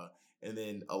 Period and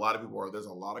then a lot of people there's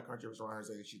a lot of controversy around her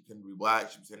saying that she's pretending to be black.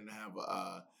 She's pretending to have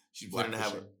she's pretending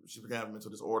to have a mental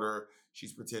disorder.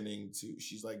 She's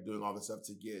like doing all this stuff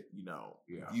to get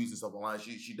views and stuff online.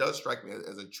 She does strike me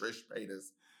as a Trish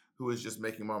Paytas who is just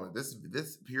making moments.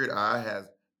 This Period I has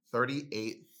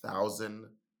 38,000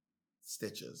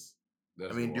 stitches.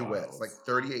 That's duets. Like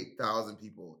 38,000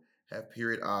 people have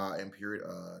Period I and Period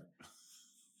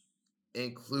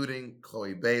including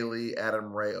Chloe Bailey,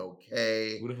 Adam Ray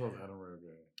OK. Who the hell is Adam Ray OK?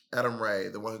 Adam Ray,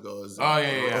 the one who goes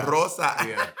Rosa.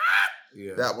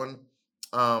 Yeah. That one.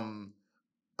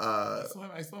 I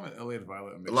saw him in LA and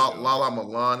Violet. Lala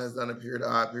Milan has done a Period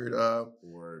I, Period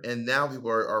Word. And now people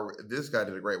are this guy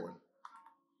did a great one.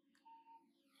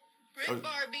 Brit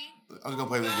Barbie. I was gonna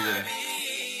play this video.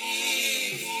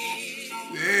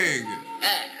 Dang.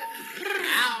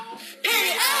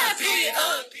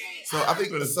 So I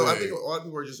think a lot of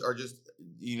people are just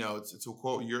to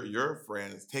quote your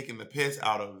friends taking the piss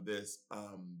out of this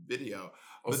video.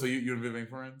 Oh, so you and Viv ain't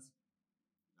friends?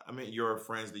 I mean, your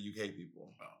friends, the UK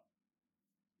people. Oh.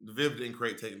 Viv didn't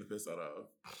create taking the piss out of.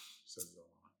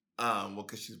 Well,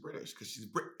 because she's British. Because she's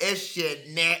British shit,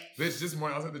 net. Bitch, this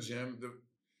morning I was at the gym.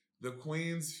 The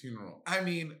Queen's funeral. I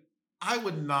mean, I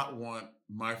would not want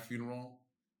my funeral.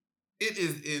 It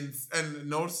is and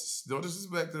no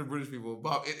disrespect to the British people,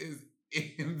 Bob. It is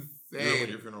insane.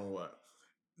 Your funeral, what?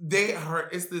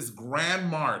 It's this grand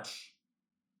march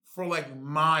for like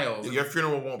miles. Your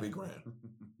funeral won't be grand.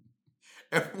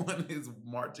 Everyone is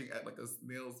marching at like a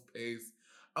snail's pace.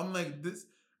 I'm like,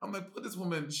 put this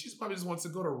woman. She's probably just wants to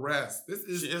go to rest. She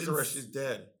is to rest. She's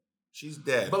dead. She's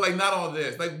dead. But like, not all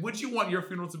this. Like, would you want your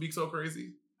funeral to be so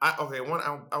crazy?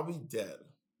 I'll be dead.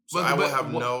 So I will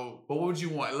have no. But what would you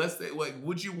want? Let's say, like,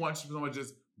 would you want someone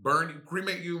just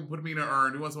cremate you, and put me in an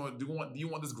urn? Do you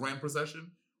want this grand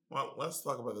procession? Well, let's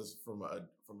talk about this from a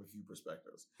few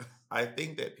perspectives. I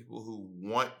think that people who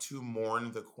want to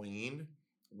mourn the Queen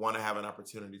want to have an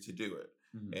opportunity to do it,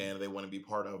 and they want to be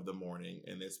part of the mourning,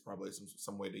 and it's probably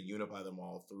some way to unify them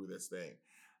all through this thing.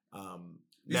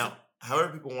 Now, however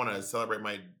people want to celebrate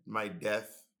my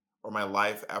death or my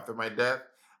life after my death,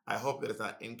 I hope that it's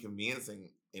not inconveniencing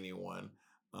anyone,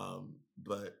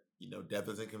 but death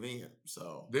is inconvenient.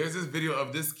 So there's this video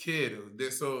of this kid.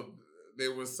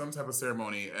 There was some type of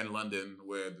ceremony in London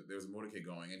where there was a motorcade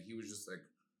going, and he was just like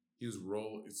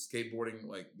skateboarding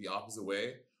like the opposite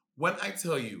way. When I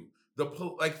tell you,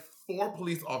 4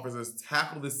 police officers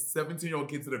tackled this 17-year-old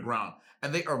kid to the ground,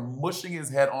 and they are mushing his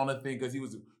head on the thing because he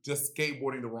was just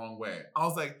skateboarding the wrong way. I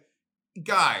was like,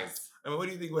 guys. I mean, what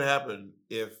do you think would happen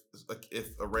if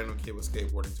a random kid was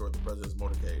skateboarding toward the president's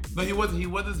motorcade? No, he wasn't.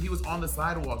 He was on the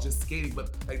sidewalk just skating, but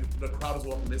like the crowd was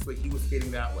walking this way. He was skating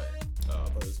that way. I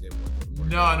thought it was getting more.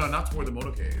 No, not toward the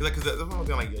motorcade. Because that's one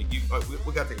thing. Like you,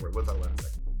 we gotta take a break. We'll talk about it in a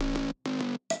second.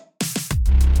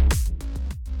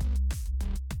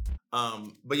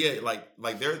 But yeah,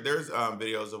 like there's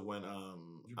videos of when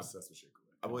You're obsessed with Shea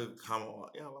Coulee. I believe Kamala.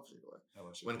 Yeah, I love Shea Coulee.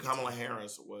 When Kamala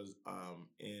Harris was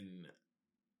in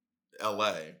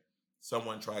L.A.,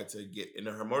 someone tried to get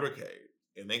into her motorcade,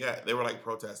 and they were like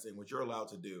protesting, which you're allowed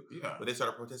to do. Yeah. But they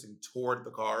started protesting toward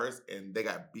the cars, and they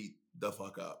got beat the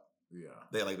fuck up. Yeah.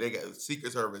 They got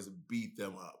Secret Service beat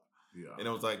them up. Yeah. And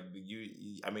it was like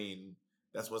I mean,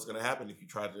 that's what's gonna happen if you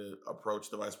try to approach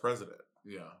the vice president.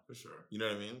 Yeah, for sure. You know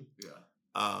what I mean? Yeah.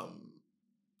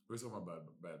 We're talking about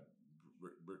bad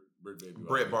Brit baby.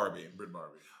 Brit Barbie. Brit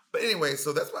Barbie. But anyway,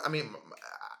 so that's what I mean.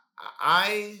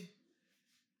 I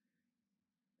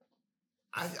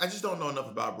just don't know enough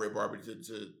about Brit Barbie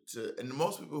to and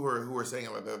most people who are saying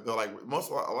about that, they're like a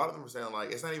lot of them are saying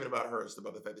like it's not even about her, it's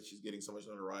about the fact that she's getting so much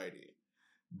notoriety.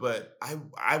 But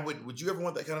would you ever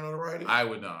want that kind of notoriety? I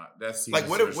would not. That's like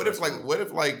what if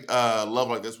Love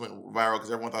Like This went viral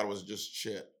because everyone thought it was just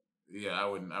shit. Yeah, I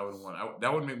wouldn't want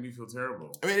that would make me feel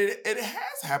terrible. I mean, it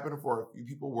has happened for a few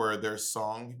people where their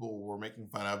song, people were making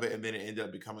fun of it, and then it ended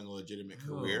up becoming a legitimate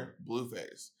career.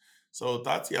 Blueface. So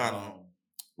Tatiana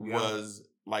was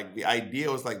like, the idea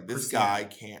was like, this guy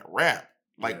can't rap.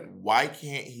 Like, why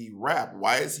can't he rap?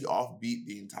 Why is he offbeat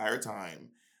the entire time?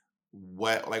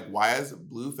 Why is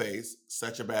Blueface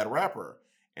such a bad rapper?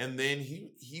 And then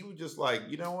he was just like,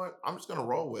 you know what? I'm just gonna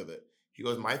roll with it. He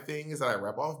goes, my thing is that I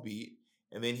rap off beat.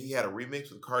 And then he had a remix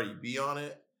with Cardi B on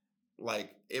it.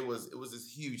 Like it was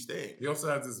this huge thing. He also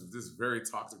has this very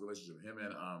toxic relationship, him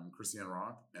and Christian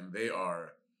Rock, and they're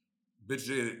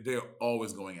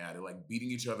always going at it, like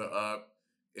beating each other up,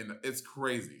 and it's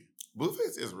crazy.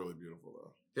 Blueface is really beautiful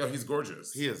though. Yeah, he's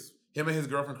gorgeous. He is. Him and his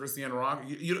girlfriend Christian Rock.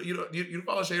 You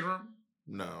follow Shade Room?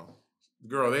 No.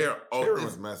 Girl, they are. Shade Room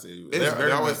is messy.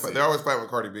 They're always fighting with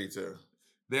Cardi B too.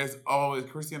 There's always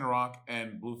Christian Rock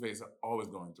and Blueface are always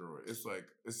going through it. It's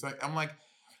like I'm like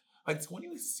when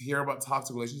you hear about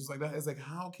toxic relationships like that, it's like,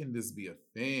 how can this be a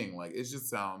thing? Like it just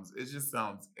sounds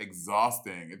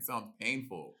exhausting. It sounds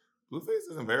painful. Blueface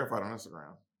isn't verified on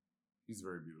Instagram. He's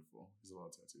very beautiful. He's a lot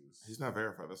of tattoos. He's not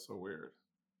verified. That's so weird.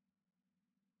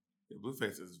 Yeah,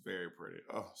 Blueface is very pretty.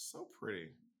 Oh, so pretty.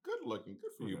 Good looking.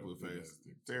 Good for you, Blueface.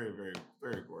 Very, very,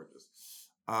 very gorgeous.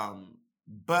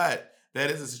 But that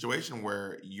is a situation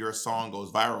where your song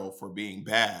goes viral for being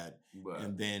bad,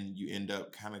 and then you end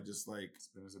up kind of just like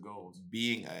spinners of gold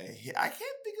being a hit. I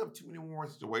can't think of too many more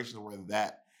situations where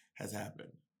that has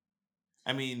happened.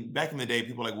 I mean, back in the day,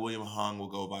 people like William Hung will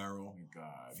go viral. Oh my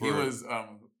God, he was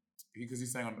because he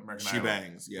sang on American Idol. She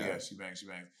Bangs, yeah, she bangs.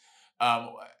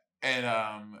 And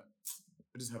I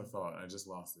just had a thought and I just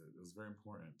lost it. It was very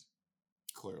important.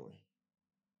 Clearly.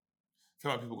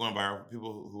 Talk about people going viral,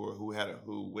 people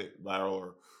who went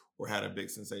viral or had a big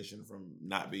sensation from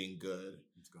not being good.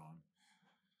 It's gone.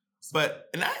 But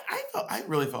I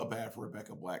really felt bad for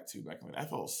Rebecca Black too back in the day. I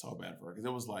felt so bad for her because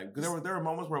it was like there were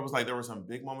moments where it was like there were some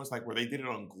big moments like where they did it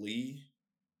on Glee.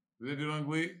 Did they do it on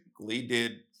Glee? Glee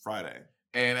did Friday.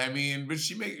 And I mean, but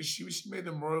she made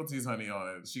them royalties, honey,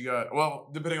 on it. She got, well,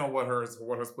 depending on what her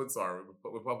splits are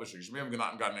with publishing, she may have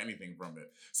not gotten anything from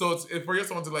it. So it's for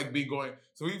someone to like be going,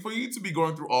 so for you to be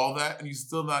going through all that and you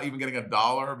still not even getting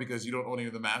 $1 because you don't own any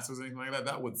of the masters or anything like that,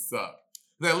 that would suck.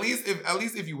 At least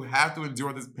if you have to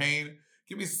endure this pain,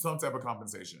 give me some type of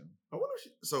compensation. I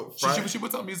wonder she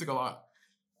puts out music a lot.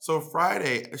 So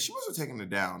Friday, she must have taken it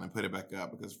down and put it back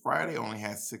up because Friday only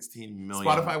has 16 million.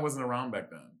 Spotify wasn't around back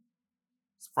then.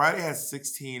 Friday has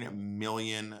 16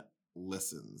 million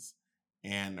listens,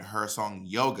 and her song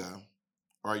Yoga,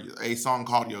 or a song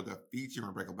called Yoga featuring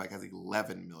Rebecca Black, has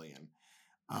 11 million.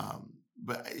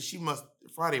 But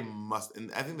Friday must,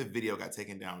 and I think the video got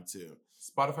taken down too.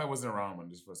 Spotify wasn't around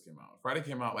when this first came out. Friday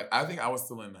came out, like, I think I was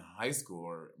still in high school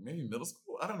or maybe middle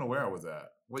school. I don't know where I was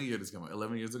at. What year did this come out?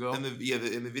 11 years ago? And the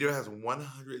video has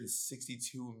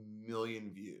 162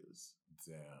 million views.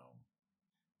 Damn.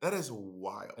 That is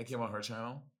wild. It came on her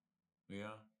channel?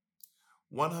 Yeah.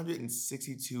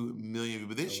 162 million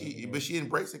views. But she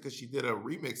embraced it because she did a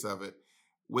remix of it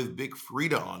with Big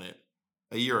Frida on it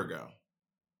a year ago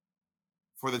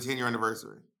for the 10-year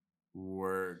anniversary.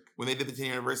 Work. When they did the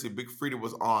 10-year anniversary, Big Frida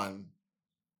was on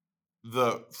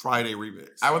the Friday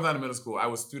remix. I was not in middle school. I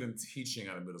was student teaching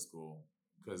at a middle school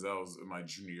because that was my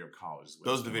junior year of college.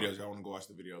 Those are the videos. I want to go watch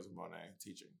the videos of Monet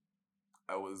teaching.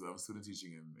 I was student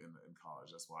teaching in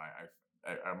college. That's why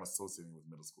I'm associating with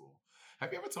middle school.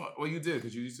 Have you ever taught? Well, you did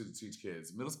because you used to teach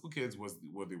kids. Middle school kids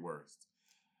were the worst.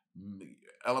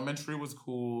 Elementary was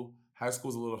cool. High school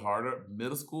was a little harder.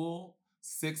 Middle school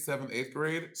 6th, 7th, 8th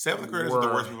grade. 7th graders are the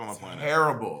worst people on the planet.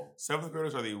 Terrible. 7th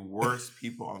graders are the worst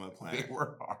people on the planet. They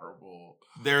were horrible.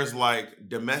 There's like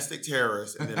domestic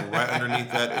terrorists, and then right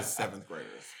underneath that is 7th graders.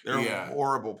 They're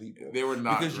horrible people. They were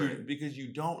not great. Because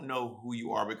you don't know who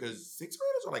you are. Because 6th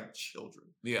graders are like children.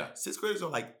 Yeah. 6th graders are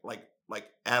like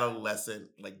adolescent,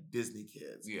 like Disney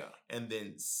kids. Yeah. And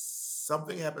then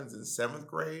something happens in 7th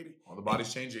grade. Well, the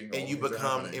body's changing. And you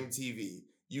become MTV.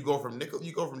 You go from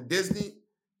Disney,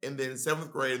 and then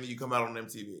 7th grade, and then you come out on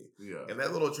MTV. Yeah. And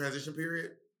that little transition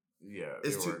period. Yeah.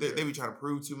 They be trying to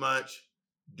prove too much,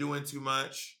 doing too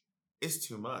much. It's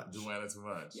too much. Doing it too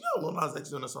much. You know Lil Nas X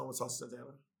doing a song with Saucy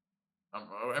Santana?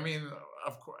 I mean,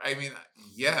 of course. I mean,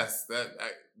 yes.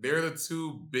 They're the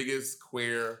two biggest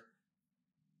queer.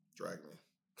 Drag me.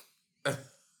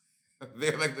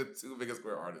 They're like the two biggest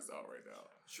queer artists out right now.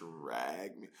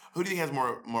 Drag me. Who do you think has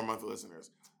more monthly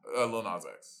listeners? Lil Nas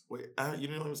X. Wait, you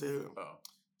didn't let me say who? Oh.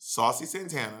 Saucy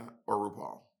Santana or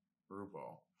RuPaul?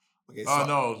 RuPaul. Okay.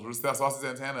 No, Saucy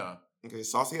Santana. Okay,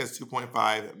 Saucy has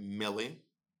 2.5 million.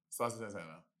 Saucy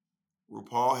Santana.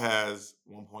 RuPaul has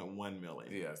 1.1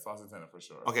 million. Yeah, Saucy Santana for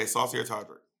sure. Okay, Saucy or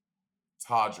Todrick?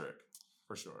 Todrick,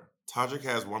 for sure. Todrick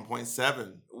has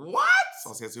 1.7. What?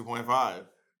 Saucy has 2.5.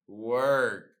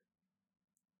 Work.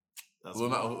 That's Lil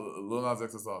Nas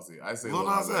X or Saucy. I say Lil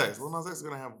Nas X. Lil Nas X is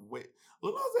gonna have Lil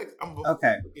Nas X. I'm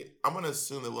gonna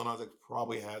assume that Lil Nas X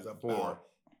probably has about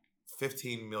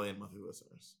 15 million monthly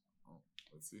listeners.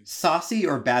 Let's see. Saucy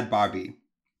or Bad Barbie?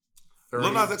 30.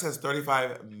 Lil Nas X has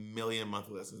 35 million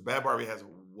monthly listeners. Bad Barbie has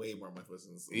way more monthly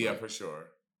listeners. Yeah, for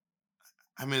sure.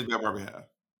 How many does Bad Barbie have?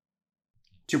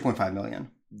 2.5 million.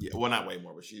 Yeah, well, not way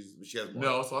more, but she has more.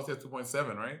 No, Saucy has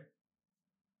 2.7, right?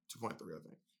 2.3, I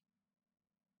think.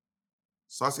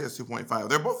 Saucy has 2.5.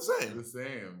 They're both the same. The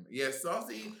same. Yeah,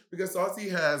 Saucy, because Saucy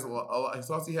has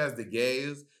Saucy has the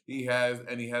gays, he has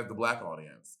the black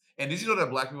audience. And did you know that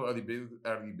black people are the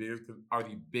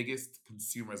biggest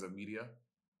consumers of media?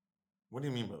 What do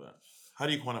you mean by that? How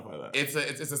do you quantify that? It's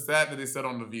a stat that they said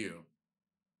on The View.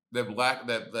 That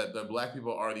black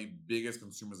people are the biggest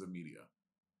consumers of media.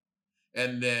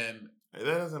 And then that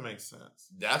doesn't make sense.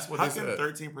 That's what they said. How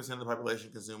can 13% of the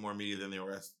population consume more media than the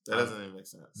rest? That doesn't even make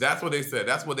sense. That's what they said.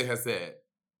 That's what they had said.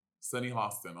 Sunny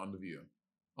Hostin on The View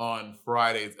on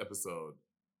Friday's episode.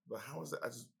 But how is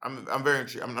that? I'm very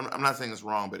intrigued. I'm not saying it's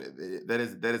wrong, but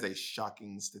that is a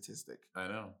shocking statistic. I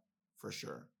know for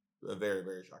sure. A very,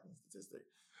 very shocking statistic.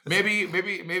 Maybe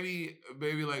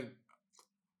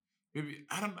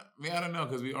I don't know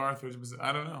because we are 30%.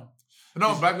 I don't know.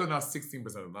 No, black people are now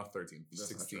 16%, not 13.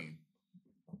 16.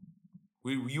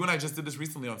 You and I just did this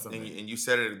recently on something. And you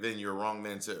said it then. You're wrong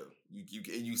then too.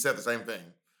 You said the same thing.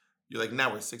 You're like,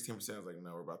 now we're 16%. I was like,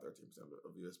 no, we're about 13%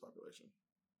 of the U.S. population.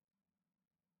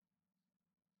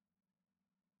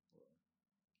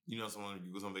 You know, someone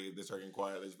Google something, they start getting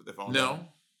quiet. They just put their phone down.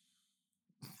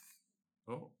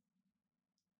 Oh.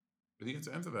 But you get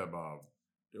to enter that, Bob.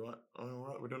 Do what?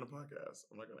 We're doing a podcast.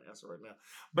 I'm not going to answer right now.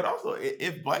 But also,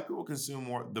 if black people consume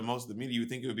the most of the media, you would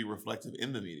think it would be reflective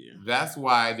in the media. That's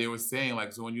why they were saying,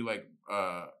 like, so when you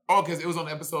because it was on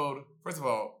the episode, first of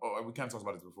all, we kind of talked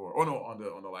about this before. Oh, no, on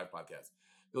the live podcast.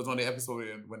 It was on the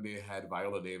episode when they had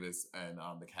Viola Davis and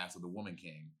the cast of The Woman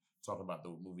King talking about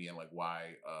the movie and, like,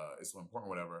 why it's so important,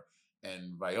 whatever.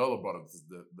 And Viola brought up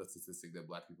the statistic that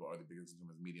black people are the biggest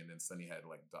consumers of media, and then Sunny had,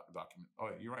 like, document.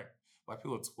 Oh, you're right. Black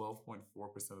people are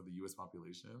 12.4% of the U.S.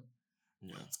 population.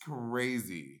 Yeah. That's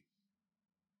crazy.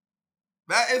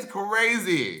 That is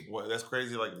crazy. What? That's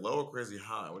crazy, like low or crazy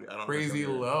high? I don't crazy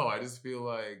low. I just feel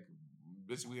like,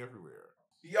 bitch, we everywhere.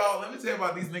 Yo, let me tell you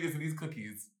about these niggas and these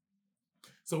cookies.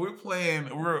 So we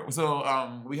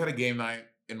had a game night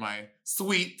in my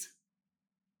suite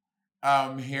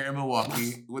here in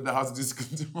Milwaukee with the House of Juice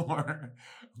Couture,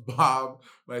 Bob,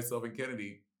 myself, and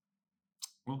Kennedy.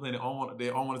 We're playing. They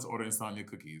all wanted to order insomnia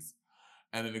cookies,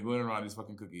 and then they're going around these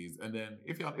fucking cookies. And then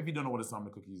if you don't know what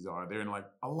insomnia cookies are, they're in like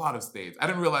a lot of states. I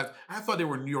didn't realize. I thought they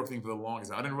were a New York thing for the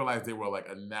longest time. I didn't realize they were like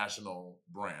a national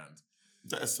brand.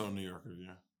 That's so New York of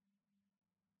you.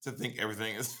 To think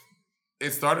everything is.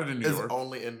 It started in New York. It's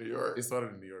only in New York. It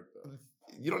started in New York though.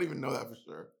 You don't even know that for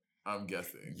sure. I'm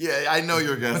guessing. Yeah, I know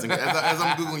you're guessing. As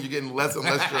I'm Googling, you're getting less and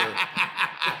less sure.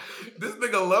 This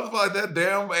nigga loves like that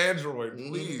damn Android,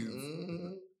 please. Mm-hmm.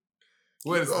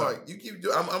 Wait a second. You keep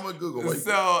doing. I'm gonna Google.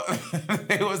 So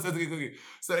it was such a good cookie.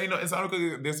 So insomnia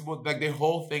cookies. They're supposed their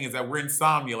whole thing is that we're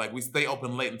insomnia. Like we stay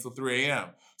open late until 3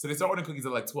 a.m. So they start ordering cookies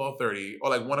at like 12:30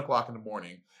 or like 1 o'clock in the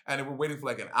morning, and then we're waiting for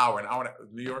like an hour.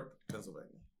 New York,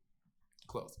 Pennsylvania.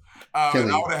 Close. An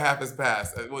Philly. hour and a half has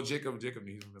passed. Well, Jacob, he's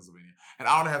from Pennsylvania. An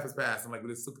hour and a half has passed, and like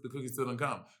the cookies still didn't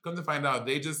come. Come to find out,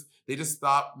 they just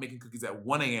stopped making cookies at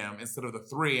 1 a.m. instead of the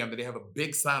 3 a.m. that they have a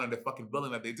big sign on their fucking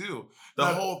building that they do. The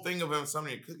whole thing of them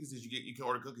summoning cookies is you can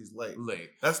order cookies late.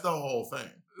 That's the whole thing.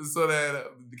 So that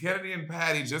Kennedy and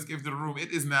Patty just gave to the room.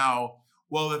 It is now.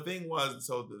 Well, the thing was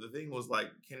like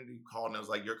Kennedy called and it was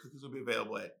like, your cookies will be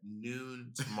available at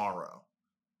noon tomorrow.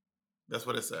 That's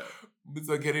what it said.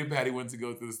 So Kennedy and Patty went to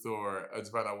go to the store to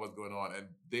find out what's going on, and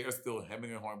they are still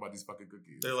hemming and hawing about these fucking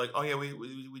cookies. They're like, oh yeah,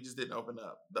 we just didn't open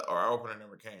up. Our opener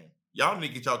never came. Y'all need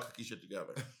to get y'all cookie shit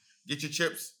together. Get your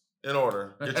chips in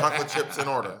order. Your chocolate chips in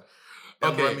order.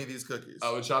 And bring me these cookies.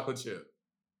 Oh, a chocolate chip.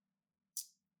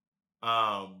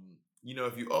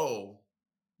 If you owe,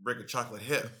 bring a chocolate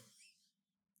hip.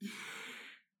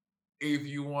 If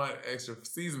you want extra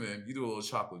seasoning, you do a little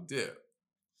chocolate dip.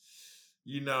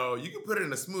 You can put it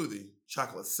in a smoothie,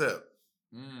 chocolate sip.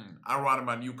 I'm riding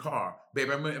my new car.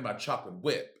 Baby, I'm in my chocolate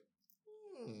whip.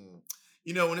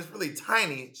 When it's really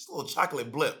tiny, just a little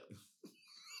chocolate blip.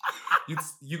 You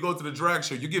go to the drag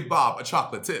show, you give Bob a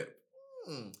chocolate tip.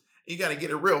 You got to get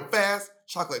it real fast,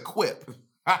 chocolate quip.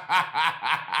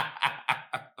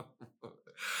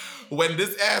 When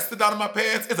this ass sit down in my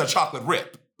pants, it's a chocolate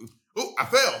rip. Ooh, I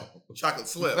fell. Chocolate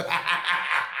slip.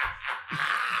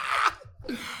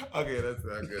 Okay, that's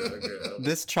not good. Okay.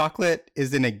 This chocolate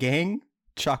is in a gang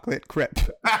chocolate crip.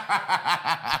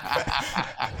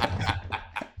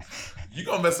 You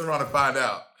gonna mess around and find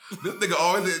out. This nigga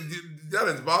always, that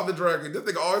is Bob the Drag Queen. This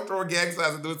nigga always throwing gang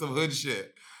signs and doing some hood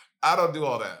shit. I don't do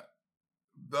all that.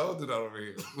 Don't do that over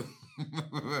here.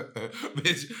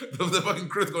 Bitch, the fucking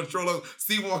Chris gonna troll us,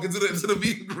 see walk into the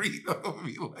meet and greet. I'm gonna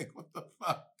be like, what the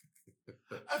fuck?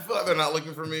 I feel like they're not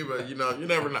looking for me, but you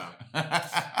never know.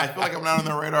 I feel like I'm not on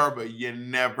their radar, but you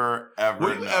never, ever know.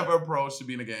 Were you ever approached to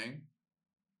be in a gang?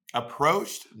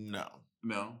 Approached? No.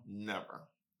 No? Never.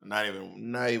 Not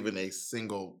even a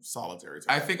single solitary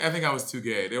time. I think I was too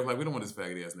gay. They were like, we don't want this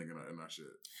faggot ass nigga in our shit.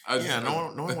 No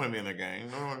one want to be in their gang.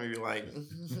 No one want to be like.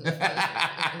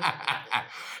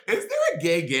 Is there a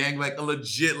gay gang, like a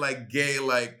legit like gay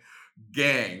like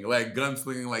gang, like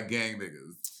gunslinging like gang niggas?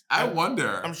 I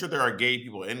wonder. I'm sure there are gay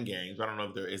people in gangs, but I don't know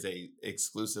if there is a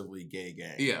exclusively gay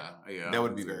gang. Yeah. That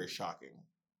would be very shocking.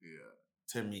 Yeah.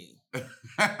 To me.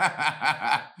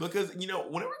 Because, whenever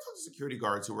I talk to security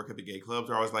guards who work at the gay clubs,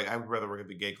 they're always like, I would rather work at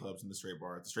the gay clubs than the straight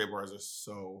bars. The straight bars are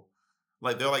so,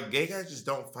 they're like, gay guys just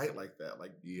don't fight like that.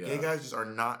 Gay guys just are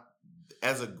not,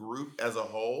 as a group, as a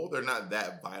whole, they're not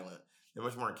that violent. They're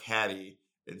much more catty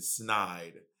and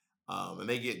snide. And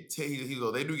they get,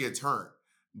 they do get turned.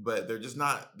 But they're just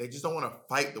not, they just don't want to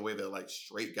fight the way that like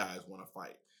straight guys want to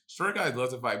fight. Straight guys love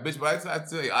to fight. Bitch, but I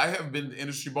tell you, I have been to the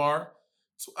industry bar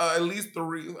at least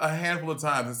a handful of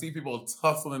times and see people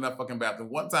tussle in that fucking bathroom.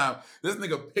 One time, this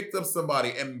nigga picked up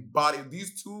somebody and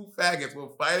these two faggots were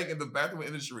fighting in the bathroom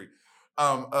industry.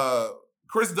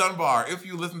 Chris Dunbar, if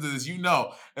you listen to this, you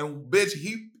know. And bitch,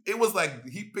 it was like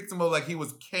he picked him up like he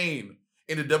was Kane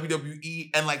in the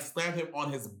WWE and like slammed him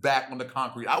on his back on the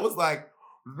concrete. I was like,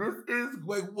 this is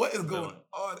like, what is going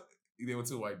on? They were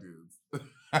two white dudes.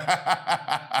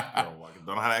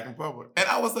 Don't know how to act in public. And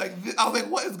I was like,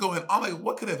 what is going on? Like,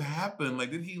 what could have happened?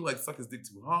 Like, did he like suck his dick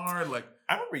too hard? Like,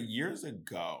 I remember years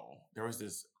ago there was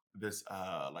this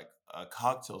like a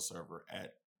cocktail server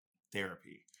at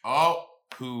Therapy. Oh,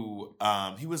 who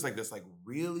he was like this like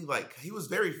really like he was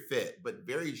very fit but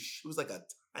he was like a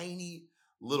tiny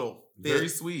little fit, very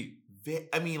sweet.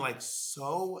 I mean like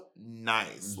so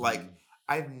nice. Mm-hmm. Like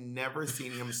I've never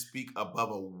seen him speak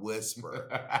above a whisper.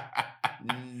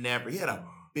 Never. He had a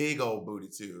big old booty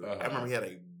too. I remember he had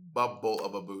a bubble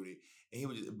of a booty. And he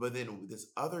was, but then this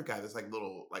other guy, this like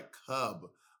little like cub,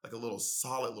 like a little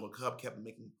solid little cub, kept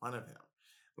making fun of him.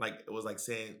 Like it was like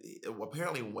saying,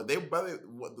 apparently they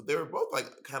were both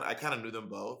like kind of. I kind of knew them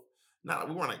both. Not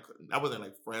we weren't like I wasn't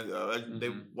like friends. They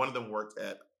one of them worked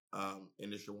at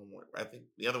Industry One more. I think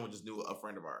the other one just knew a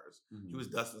friend of ours. He was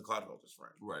Dustin Clodfelter's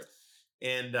friend. Right.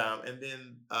 And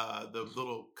then the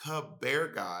little cub bear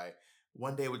guy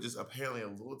one day was just apparently a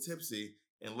little tipsy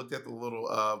and looked at the little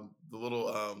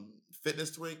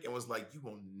fitness twink and was like, "You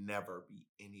will never be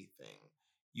anything.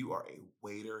 You are a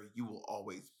waiter. You will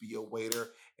always be a waiter,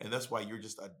 and that's why you're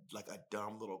just a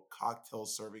dumb little cocktail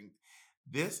serving."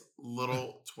 This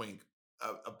little twink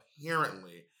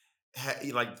apparently had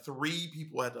like 3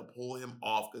 people had to pull him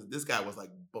off because this guy was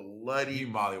like bloody. He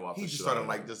mollywopped. He just started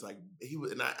like just like he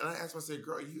was, and I asked him, I said,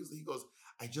 "Girl," he goes,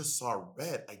 "I just saw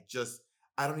red.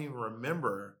 I don't even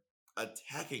remember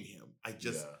attacking him.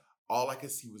 All I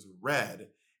could see was red."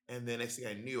 And then next thing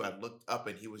I knew, I looked up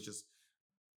and he was just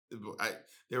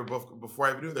they were both before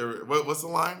I even knew they were. What's the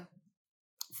line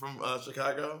from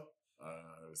Chicago?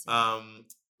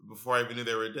 Before I even knew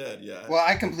they were dead. Yeah. Well,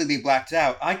 I completely blacked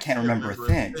out. I can't remember a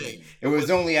thing. It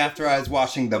was only after I was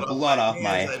washing the blood off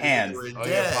my hands. They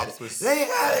dead. Pops was... They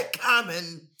had it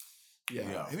coming.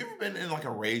 Yeah. Have you ever been in like a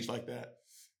rage like that?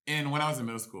 And when I was in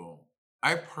middle school,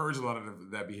 I purged a lot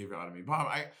of that behavior out of me. Bob,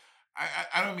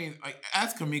 I don't mean like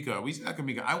ask Kamika. We should ask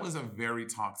Kamika. I was a very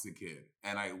toxic kid,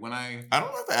 and I don't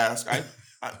have to ask.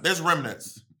 There's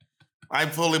remnants. I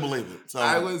fully believe it. So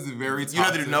I was very toxic. You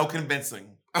have to do no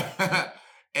convincing.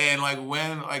 And like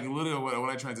when literally when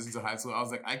I transitioned to high school, I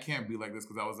was like, I can't be like this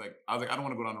because I was like, I don't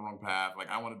want to go down the wrong path. Like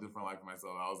I want a different life for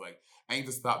myself. I was like, I need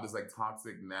to stop this like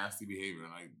toxic, nasty behavior.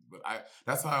 And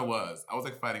that's how I was. I was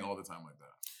like fighting all the time like that.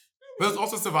 But it's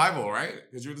also survival, right?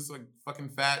 Because you're just like fucking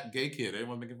fat gay kid.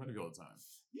 Everyone's making fun of you all the time.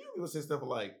 You know, people say stuff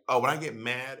like, "Oh, when I get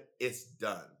mad, it's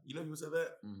done." You know, people say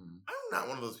that. Mm-hmm. I'm not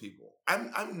one of those people.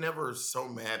 I'm never so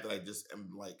mad that I just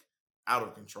am like out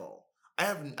of control. I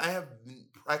have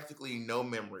practically no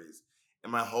memories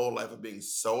in my whole life of being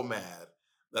so mad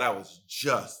that I was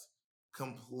just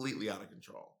completely out of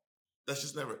control. That's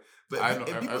just never. But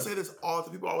people say this all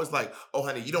the people are always like, "Oh,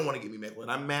 honey, you don't want to get me mad. When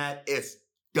I'm mad, it's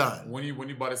done." When you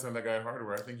body slammed that guy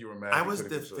hardware, I think you were mad. I was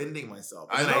defending myself.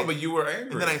 I know, but you were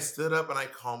angry. And then I stood up and I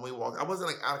calmly walked. I wasn't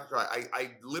like out of control.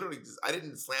 I literally I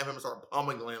didn't slam him and start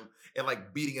pummeling him and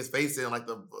like beating his face in like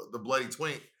the bloody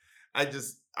twink. I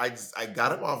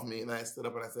got him off me and I stood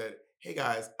up and I said, "Hey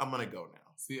guys, I'm gonna go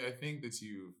now." See, I think that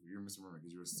you're misremembering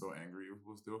because you were so angry.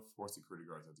 There were 4 security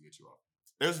guards had to get you off.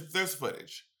 There's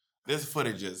footage. There's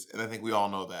footages, and I think we all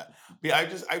know that. But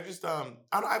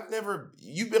I've never.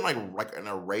 You've been like in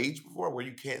a rage before where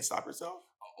you can't stop yourself.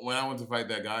 When I went to fight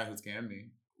that guy who scammed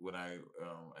me, when I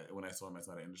saw him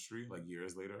outside the industry, like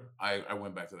years later, I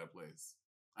went back to that place.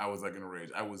 I was like in a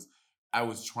rage. I was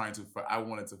trying to. I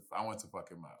wanted to fuck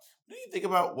him up. Do you think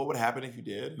about what would happen if you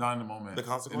did? Not in the moment. The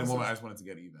consequences. In the moment, I just wanted to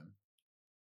get even.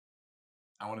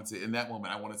 In that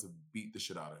moment, I wanted to beat the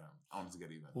shit out of him. I wanted to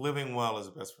get even. Living well is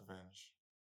the best revenge.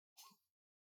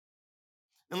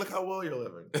 And look how well you're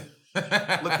living.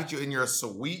 Look at you in your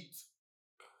sweet.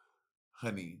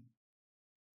 Honey.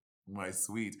 My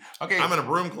sweet. Okay. I'm in a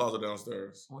broom closet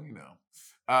downstairs. Well, you know.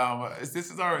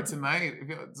 This is our tonight.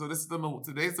 So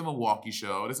today's the Milwaukee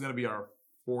show. This is going to be our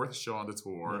 4th show on the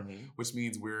tour, which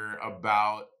means we're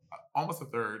about a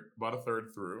third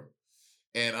through.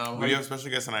 And we have a special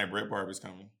guest tonight. Britt Barbie's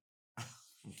coming.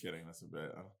 I'm kidding. That's a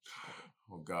bit.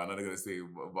 Oh God, I'm not gonna say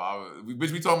Bob. We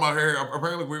talking about her.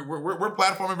 Apparently, we're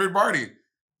platforming Britt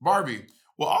Barbie.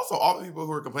 Well, also all the people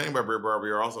who are complaining about Britt Barbie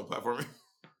are also platforming.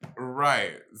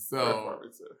 Right. So,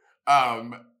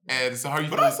 and so how are you?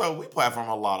 But also, we platform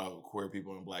a lot of queer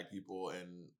people and Black people,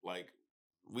 and like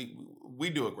we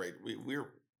do a great we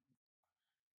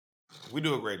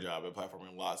do a great job at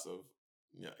platforming lots of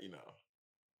you know.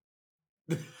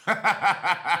 You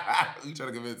trying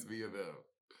to convince me of them?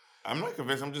 I'm not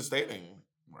convinced. I'm just stating.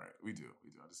 Right, we do.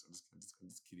 I'm just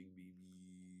kidding, baby.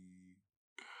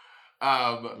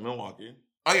 Milwaukee.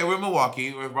 Oh yeah, we're in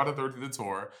Milwaukee. We're about a third through the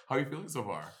tour. How are you feeling so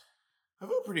far? I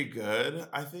feel pretty good.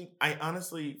 I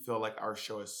honestly feel like our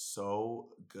show is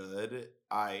so good.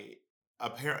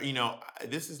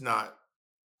 This is not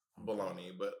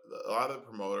baloney, but a lot of the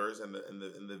promoters and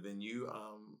the venue,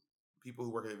 people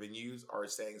who work at the venues are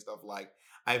saying stuff like,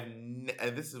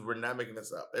 we're not making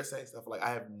this up. They're saying stuff like,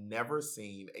 I have never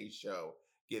seen a show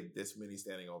get this many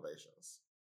standing ovations.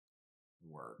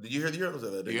 Word. Did you hear those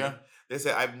other? Yeah. They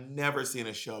said, I've never seen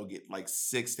a show get like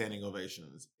 6 standing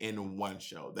ovations in one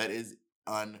show. That is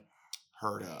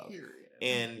unheard of. Period.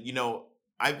 And,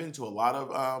 I've been to a lot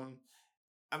of,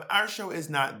 our show is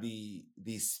not the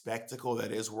spectacle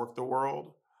that is Work the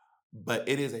World, but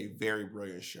it is a very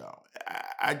brilliant show.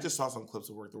 I just saw some clips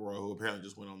of Work the World who apparently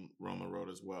just went on the road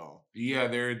as well. Yeah,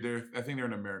 they're. I think they're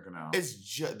in America now. It's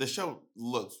just the show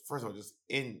looks, first of all, just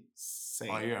insane.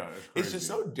 Oh yeah, it's just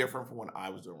so different from when I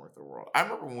was doing Work the World. I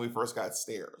remember when we first got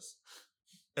stairs,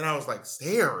 and I was like,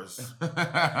 stairs.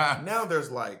 Now there's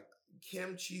like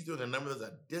Kim. She's doing a number. There's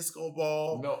a disco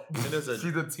ball. No, and there's a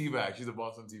she's a tea bag. She's a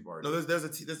Boston Tea Party. No, there's a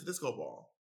disco ball.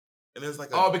 And there's like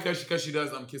because she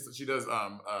does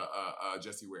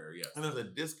Jessie Ware, yes. And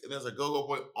there's a go-go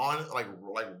boy on it, like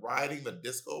riding the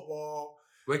disco ball.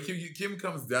 Like Kim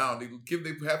comes down. They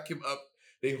have Kim up.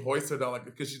 They hoist her down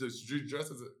because she's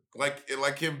dressed as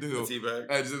like Kim do. A tea bag.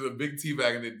 Just a big tea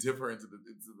bag, and they dip her into the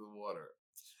water.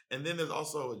 And then there's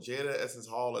also Jada Essence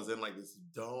Hall is in like this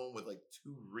dome with like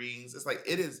 2 rings. It's like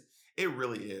it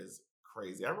really is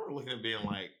crazy. I remember looking at being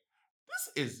like,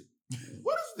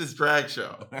 what is this drag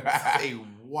show? This is a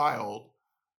wild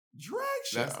Drag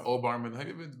show. That's Old Bar Manila. Have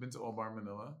you been to Old Bar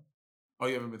Manila? Oh,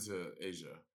 you haven't been to Asia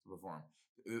to perform.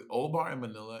 Old Bar in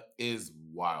Manila is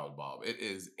wild, Bob. It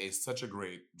is such a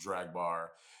great drag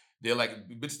bar. They're like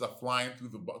bitches are flying through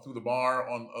the bar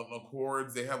on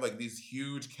cords. They have like these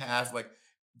huge cast, like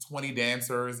 20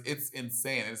 dancers. It's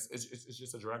insane. It's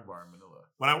just a drag bar in Manila.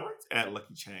 When I worked at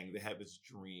Lucky Chang, they had this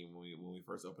dream when we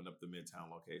first opened up the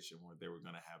Midtown location where they were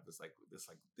gonna have this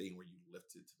thing where you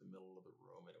lifted to the middle of the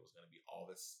room and it was gonna be all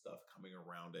this stuff coming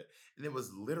around it, and it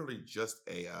was literally just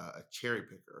a cherry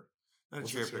picker. Not a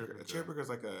cherry picker. A cherry picker is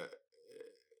like a,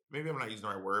 maybe I'm not using the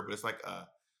right word, but it's like a.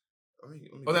 Let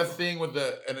me that thing with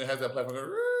and it has that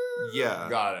platform. Yeah,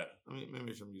 got it. Maybe I'm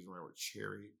using the right word.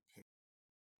 Cherry picker.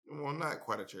 Well, not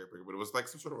quite a cherry picker, but it was like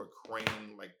some sort of a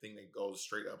crane like thing that goes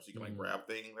straight up, so you can like grab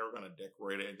things. They were gonna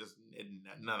decorate it, and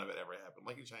none of it ever happened.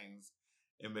 Lucky Chang's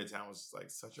in Midtown was just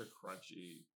like such a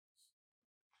crunchy.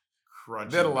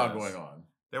 They had a lot going on.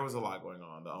 There was a lot going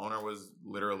on. The owner was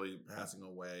literally passing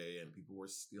away, and people were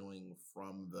stealing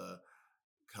from the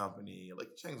company.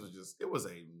 Like Chang's was just it was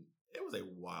a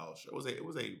wild show. It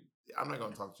was a. I'm not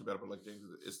going to talk too bad, but like Chang's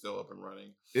is still up and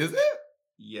running. Is it?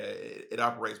 Yeah, it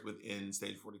operates within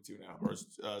stage 42 now, or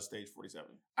stage 47.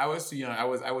 I was too young. I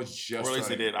was just. Or at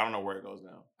least it did. I don't know where it goes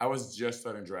now. I was just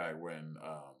starting drag when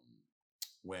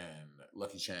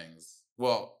Lucky Chang's.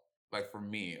 Well, like for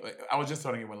me, like I was just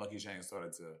starting it when Lucky Chang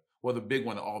started to. Well, the big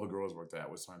one that all the girls worked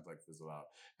at was starting to like fizzle out,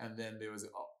 and then there was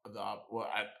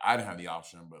I didn't have the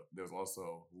option, but there was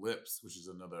also Lips, which is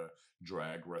another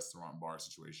drag restaurant bar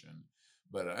situation.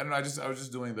 But I don't know. I was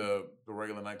just doing the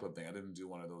regular nightclub thing. I didn't do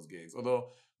one of those gigs.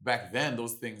 Although back then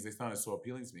those things they sounded so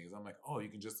appealing to me because I'm like, oh, you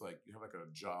can just like you have like a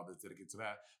job that's dedicated to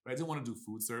that. But I didn't want to do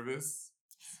food service.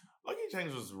 Lucky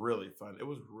Chang's was really fun. It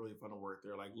was really fun to work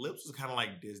there. Like Lips was kind of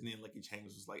like Disney, and Lucky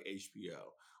Chang's was like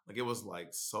HBO. Like it was like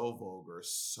so vulgar,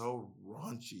 so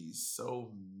raunchy,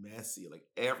 so messy. Like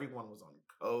everyone was on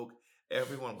coke.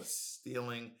 Everyone was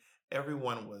stealing. It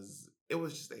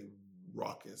was just a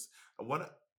raucous.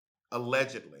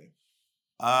 Allegedly.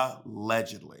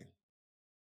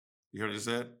 You heard what I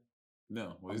said?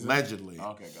 No. Allegedly.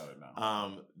 Okay, got it now.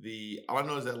 All I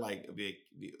know is that like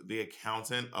the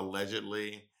accountant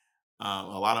allegedly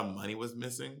a lot of money was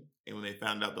missing, and when they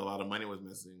found out that a lot of money was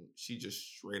missing, she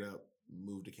just straight up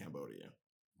moved to Cambodia.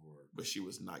 Word. But she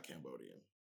was not Cambodian.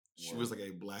 She Word. was like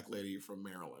a black lady from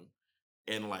Maryland,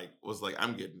 and like was like,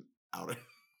 I'm getting out of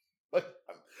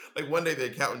like one day the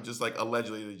accountant just like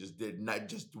allegedly they just didn't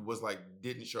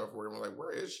show up for him. Like,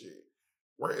 where is she?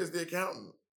 Where is the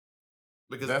accountant?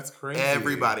 Because that's crazy.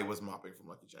 Everybody was mopping from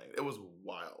Lucky Chang. It was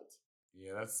wild.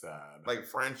 Yeah, that's sad. Like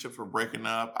friendships were breaking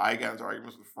up. I got into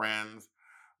arguments with friends.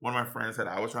 One of my friends said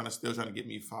I was trying to get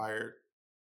me fired.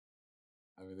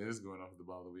 I mean, it is going off the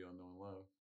Bob that we all know and love.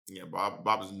 Yeah,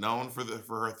 Bob is known for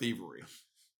her thievery.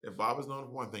 If Bob is known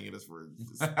for one thing, it is for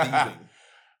thieving.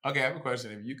 Okay, I have a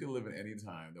question. If you could live in any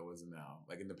time that wasn't now,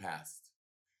 like in the past,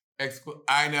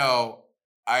 I know.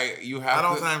 You have. I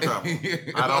don't to, time travel.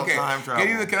 I don't time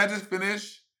travel. Can I just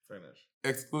finish? Finish.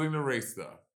 Excluding the race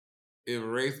stuff. If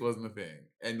race wasn't a thing,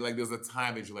 and like there's a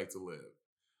time that you like to live,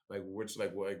 like what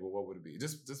would it be?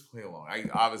 Just play along.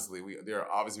 There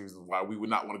are obviously reasons why we would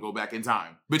not want to go back in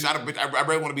time. Bitch, I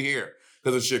really want to be here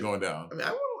because of shit going down. I mean,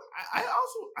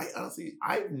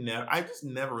 I've just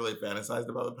never really fantasized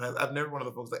about the past. I've never one of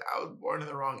the folks like I was born in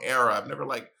the wrong era. I've never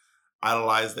like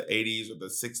idolized the 80s or the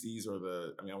 60s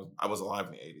or I was alive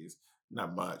in the 80s.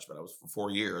 Not much, but I was for 4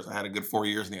 years. I had a good 4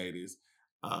 years in the 80s.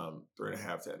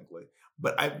 3.5 technically.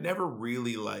 But I've never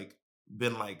really like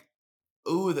been like,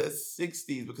 ooh, the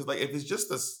 60s, because like if it's just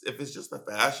the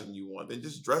fashion you want, then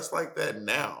just dress like that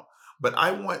now. But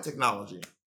I want technology.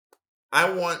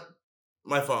 I want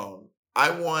my phone.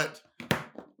 I want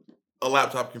a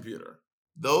laptop computer.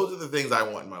 Those are the things I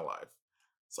want in my life.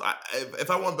 So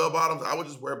if I want bell bottoms, I would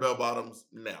just wear bell bottoms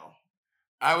now.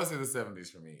 I would say the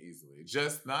 70s for me, easily.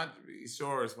 Just not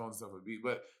sure as phone stuff would be,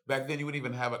 but back then you wouldn't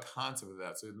even have a concept of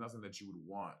that, so it's nothing that you would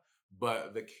want.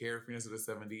 But the carefreeness of the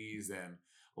 70s and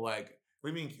like,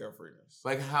 what do you mean carefreeness?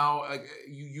 Like how like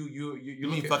you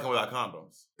mean fucking without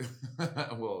condoms?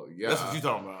 Well, yeah, that's what you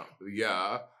talking about.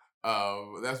 Yeah,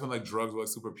 that's when like drugs were like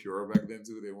super pure back then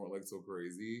too. They weren't like so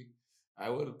crazy.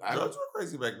 Drugs were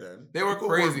crazy back then. They were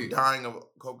crazy. Were dying of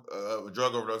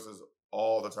drug overdoses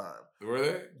all the time. Were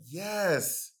they?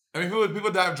 Yes. I mean,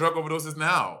 people die of drug overdoses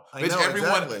now.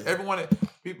 Everyone,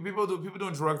 people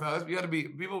doing drugs now. You got to be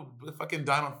people fucking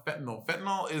dying on fentanyl.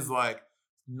 Fentanyl is like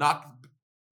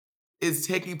is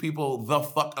taking people the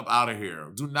fuck up out of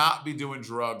here. Do not be doing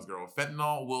drugs, girl.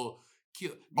 Fentanyl will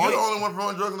kill. You're the only one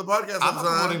promoting drugs on the podcast. I'm not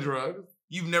promoting drugs.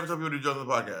 You've never told people to do drugs on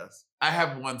the podcast. I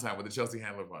have one time with the Chelsea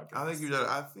Handler podcast. I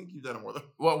think you've done it more than.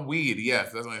 Well, weed,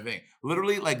 yes, that's the only thing.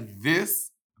 Literally, like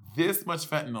this much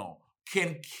fentanyl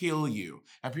can kill you,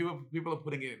 and people are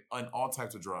putting it on all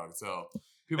types of drugs. So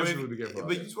people should really be careful.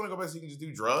 But you just want to go back so you can just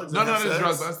do drugs? No, just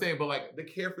drugs. But I'm saying, but like the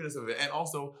carefreeness of it, and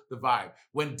also the vibe.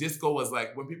 When disco was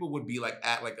like, when people would be like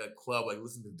at like a club, like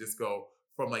listen to disco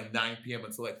from like 9 p.m.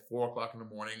 until like 4 o'clock in the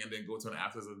morning, and then go to an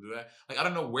after and do that. Like I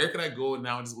don't know, where can I go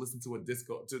now and just listen to a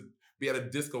disco, to be at a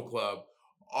disco club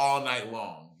all night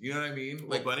long? You know what I mean?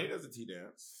 Like Bunny does a tea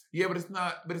dance. Yeah, but it's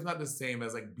not the same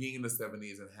as like being in the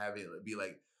 70s and having it be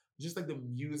like just like the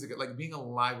music, like being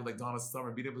alive with like Donna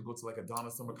Summer, being able to go to like a Donna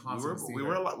Summer concert. You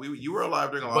were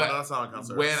alive during a lot of Donna Summer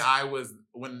concerts.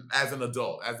 When as an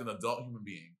adult human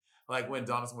being, like when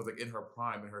Donna Summer was like in her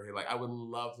prime, in her hair, like I would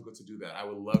love to go to do that. I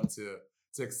would love to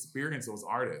experience those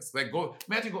artists. Like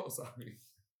imagine going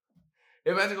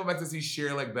back to see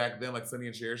Cher like back then, like Sonny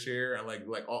and Cher, and like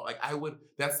all like I would.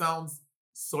 That sounds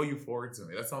so euphoric to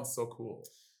me. That sounds so cool.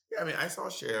 Yeah, I mean, I saw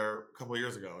Cher a couple of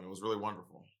years ago, and it was really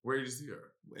wonderful. Where did you see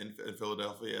her? In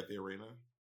Philadelphia at the arena.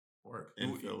 Work.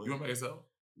 In Philly. You went by yourself?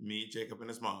 Me, Jacob, and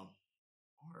his mom.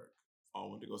 Work. All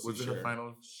went to go see Was it Cher. her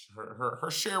final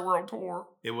her Cher World Tour?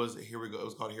 It was Here We Go. It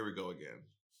was called Here We Go Again.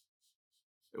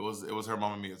 It was her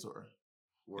Mamma Mia tour.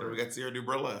 And we got to see her do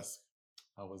burlesque.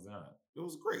 How was that? It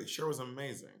was great. Cher was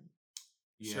amazing.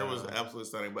 Yeah. Cher was absolutely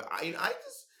stunning. But I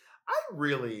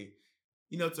really,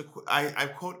 I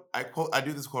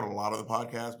do this quote a lot on the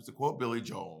podcast, but to quote Billy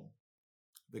Joel,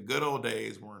 the good old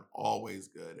days weren't always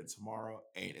good, and tomorrow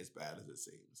ain't as bad as it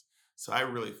seems. So I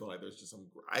really feel like there's just some.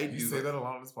 You say that a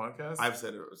lot on this podcast? I've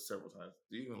said it several times.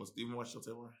 Do you even watch Show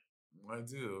Taylor? I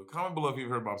do. Comment below if you've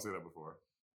heard Bob say that before.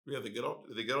 Yeah, the good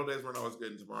old days weren't always good,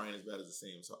 and tomorrow ain't as bad as it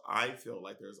seems. So I feel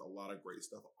like there's a lot of great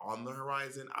stuff on the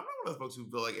horizon. I'm not one of those folks who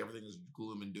feel like everything is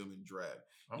gloom and doom and dread.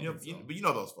 But you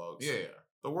know those folks. Yeah.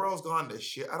 The world's gone to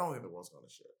shit. I don't think the world's gone to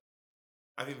shit.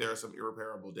 I think there is some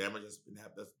irreparable damage that's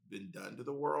been done to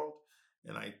the world,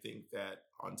 and I think that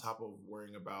on top of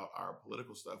worrying about our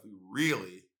political stuff, we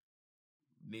really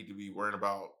need to be worrying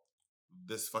about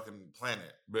this fucking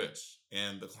planet, bitch,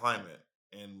 and the climate,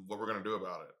 and what we're gonna do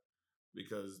about it.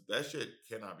 Because that shit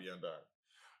cannot be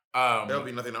undone. There'll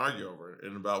be nothing to argue over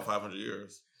in about 500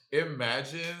 years.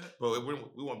 Imagine, but we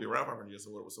won't be around 500 years,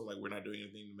 so like we're not doing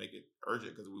anything to make it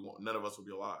urgent because none of us will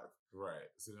be alive. Right.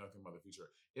 So nothing about the future.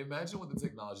 Imagine what the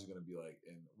technology is going to be like,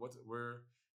 and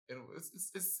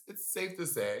it's safe to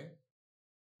say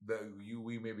that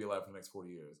we may be alive for the next 40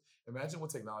 years. Imagine what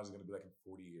technology is going to be like in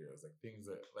 40 years. Like things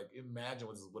that, like, imagine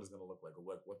what it's going to look like, or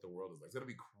what the world is like. It's going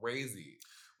to be crazy.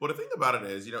 Well, the thing about it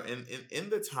is, in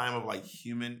the time of like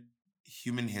human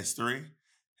history,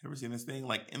 ever seen this thing?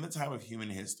 Like in the time of human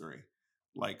history,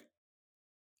 like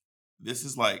this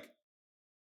is like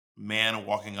man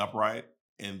walking upright,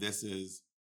 and this is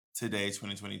today,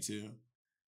 2022.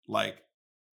 Like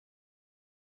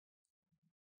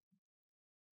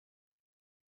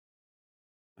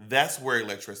that's where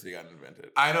electricity got invented.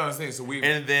 I know what I'm saying.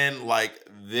 And then like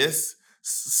this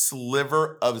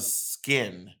sliver of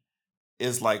skin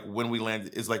is like when we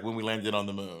landed on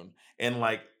the moon, and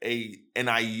like an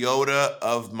iota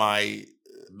of my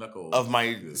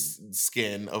knuckles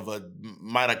skin of a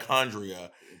mitochondria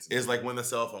is like when the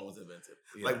cell phone was invented.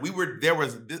 Yeah. Like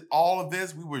all of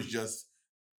this. We was just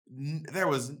there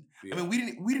was. Yeah. I mean,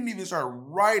 we didn't even start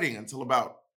writing until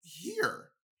about here.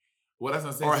 Well, that's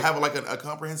what I'm saying. Or have like a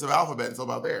comprehensive alphabet until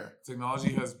about there.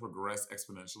 Technology has progressed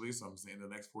exponentially, so I'm saying the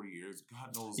next 40 years,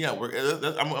 God knows. Yeah,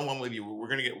 I'm with you. We're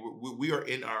gonna we are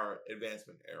in our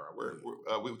advancement era.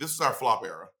 This is our flop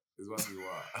era. Is what we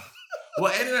are.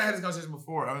 Well, Andy and I had this conversation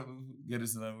before. We had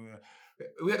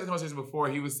this conversation before.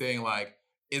 He was saying like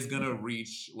it's gonna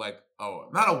reach like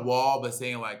not a wall, but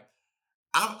saying like.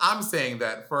 I'm saying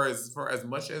that for as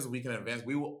much as we can advance,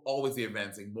 we will always be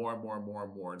advancing more and more and more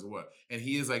and more into what? And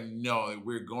he is like, no,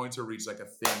 we're going to reach like a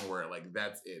thing where like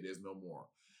that's it. There's no more.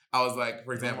 I was like,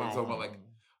 for example, I'm talking about like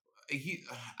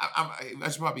I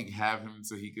should probably have him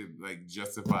so he could like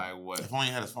justify what. If only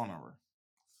you had his phone number.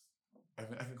 I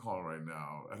can call him right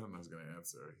now. I don't know if he's gonna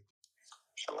answer.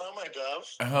 Hello, my dove.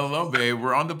 Hello, babe.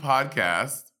 We're on the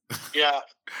podcast. Yeah.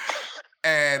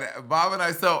 And Bob and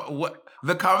I, so what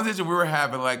the conversation we were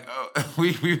having, like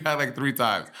we've had like 3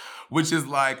 times, which is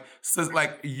like, so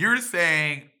like you're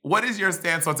saying, what is your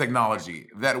stance on technology?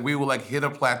 That we will like hit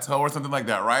a plateau or something like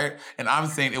that, right? And I'm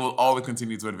saying it will always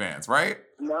continue to advance, right?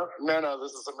 No.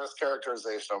 This is a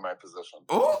mischaracterization of my position.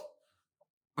 Oh.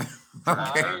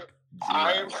 Okay.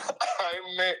 I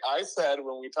said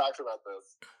when we talked about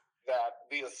this that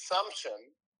the assumption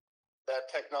that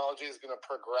technology is going to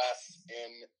progress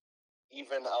in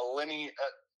even a linear,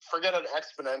 forget an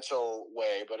exponential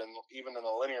way, but even in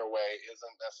a linear way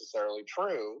isn't necessarily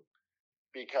true,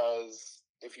 because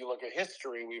if you look at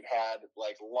history, we've had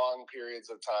like long periods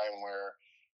of time where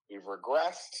we've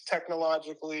regressed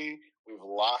technologically, we've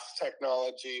lost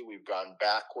technology, we've gone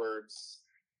backwards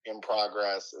in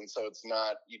progress, and so it's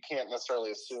not, you can't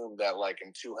necessarily assume that like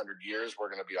in 200 years we're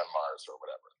going to be on Mars or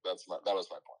whatever. That was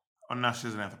my point. Oh, now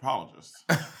she's an anthropologist.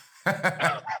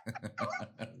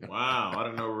 Wow, I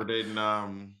don't know we're dating.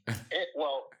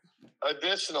 Well,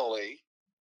 additionally,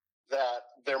 that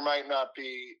there might not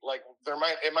be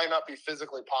it might not be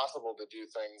physically possible to do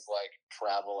things like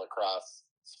travel across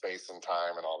space and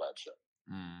time and all that shit.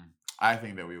 I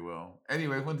think that we will.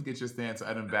 Anyway, I wanted to get your stance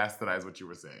and bastardize what you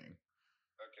were saying.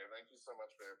 Okay, thank you so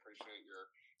much, man. I appreciate your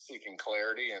seeking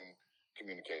clarity and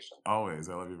communication. Always.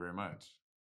 I love you very much.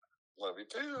 Love you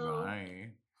too.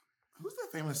 Bye. Who's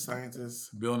that famous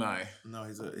scientist? Bill Nye. No,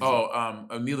 he's Neil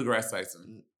deGrasse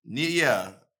Tyson.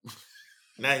 Yeah.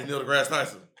 Now he's Neil deGrasse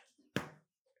Tyson.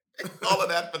 All of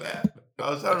that for that.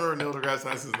 I was trying to remember Neil deGrasse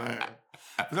Tyson's name.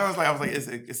 But I was like,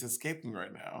 it's escaping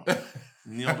right now.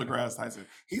 Neil deGrasse Tyson.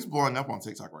 He's blowing up on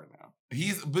TikTok right now.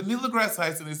 But Neil deGrasse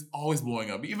Tyson is always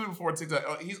blowing up. Even before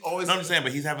TikTok, he's always. No, I'm just saying,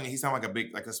 but he's having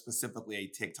like a specifically a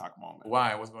TikTok moment.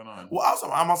 Why? What's going on? Well,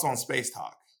 I'm also on Space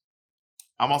Talk.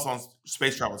 I'm also on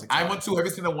Space Travel TikTok. I went to. Have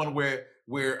you seen the one where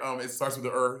it starts with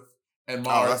the Earth and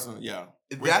Mars? Oh, yeah.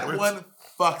 That one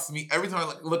fucks me every time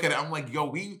I look at it. I'm like,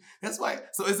 yo, that's why.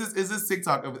 So is this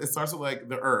TikTok? It starts with like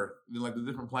the Earth, and like the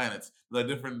different planets, the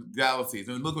different galaxies,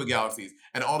 and the Milky Way galaxies,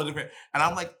 and all the different. And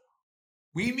I'm like,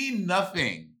 we mean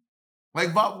nothing.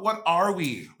 Like, Bob, what are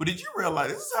we? But did you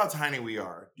realize this is how tiny we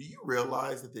are? Do you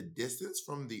realize that the distance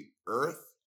from the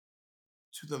Earth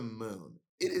to the moon,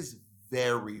 it is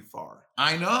very far.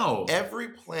 I know. Every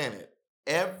planet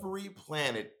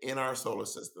in our solar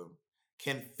system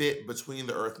can fit between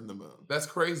the Earth and the moon. That's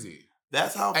crazy.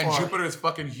 That's how far. And Jupiter is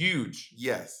fucking huge.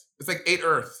 Yes. It's like 8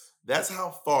 Earths. That's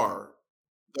how far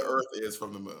the Earth is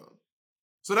from the moon.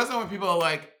 So that's why when people are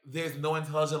like, there's no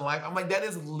intelligent life, I'm like, that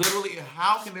is literally,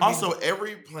 how can it also,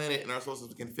 every planet in our solar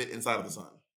system can fit inside of the sun.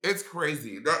 It's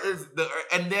crazy. That is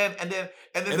and then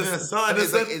the sun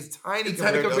is tiny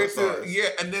compared to stars. Yeah,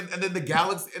 and then the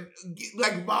galaxy. And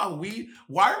like, wow,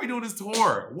 why are we doing this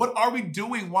tour? What are we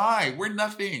doing? Why? We're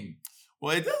nothing.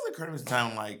 Well, it does occur to me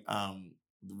sometimes, like,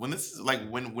 when this is like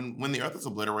when the Earth is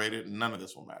obliterated, none of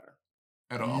this will matter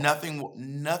at all.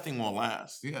 Nothing will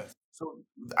last. Yes. So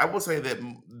I will say that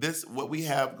what we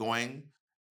have going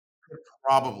could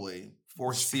probably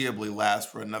foreseeably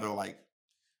last for another like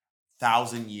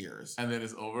 1,000 years. And then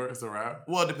it's over? It's a wrap?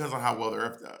 Well, it depends on how well the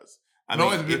Earth does.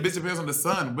 It depends on the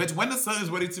sun. But when the sun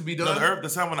is ready to be done... No, the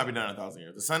sun will not be done in 1,000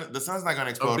 years. The sun's not going to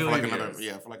explode for like another...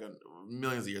 Yeah, for like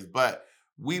millions of years. But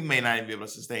we may not even be able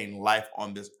to sustain life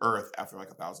on this Earth after like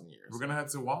 1,000 years. We're going to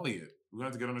have to Wall-E it. We're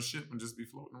going to have to get on a ship and just be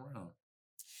floating around.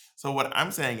 So what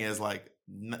I'm saying is, like,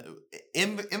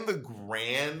 in the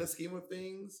grand scheme of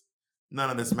things, none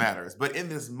of this matters. But in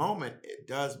this moment, it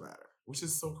does matter. Which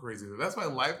is so crazy. That's why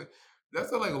life... That's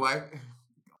not like life.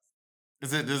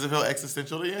 Does it feel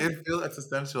existential to you? It feels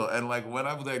existential, and like when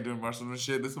I'm like doing martial and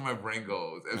shit, this is where my brain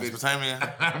goes. And I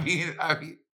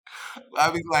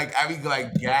be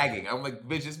like gagging. I'm like,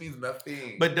 bitch, this means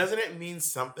nothing. But doesn't it mean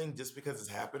something just because it's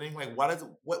happening? Like,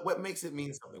 what makes it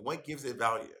mean something? What gives it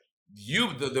value?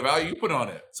 The value you put on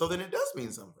it. So then it does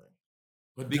mean something.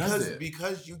 But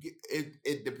because you get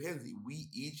it depends. We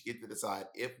each get to decide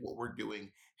if what we're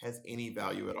doing has any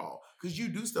value at all. Because you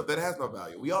do stuff that has no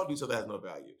value. We all do stuff that has no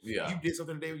value. Yeah. You did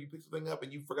something today where you picked something up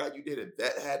and you forgot you did it.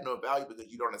 That had no value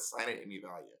because you don't assign it any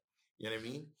value. You know what I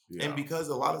mean? Yeah. And because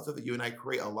a lot of stuff that you and I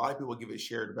create, a lot of people give it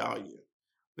shared value.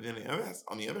 But then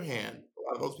on the other hand, a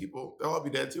lot of those people, they'll all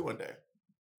be dead too one day.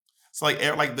 So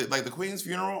like the Queen's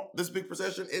funeral, this big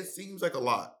procession, it seems like a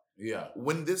lot. Yeah.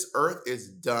 When this Earth is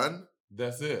done,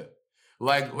 that's it.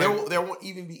 Like there won't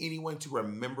even be anyone to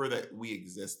remember that we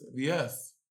existed.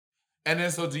 Yes. And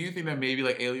then, so do you think that maybe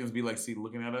like aliens be like,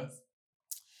 looking at us?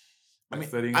 Like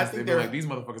studying us? They'd be like, these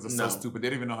motherfuckers are so stupid. They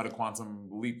don't even know how to quantum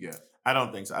leap yet. I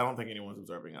don't think so. I don't think anyone's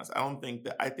observing us. I think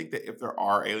that if there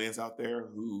are aliens out there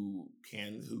who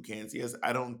can see us,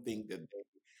 I don't think that they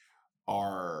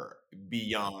are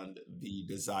beyond the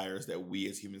desires that we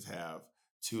as humans have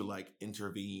to like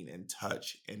intervene and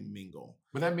touch and mingle.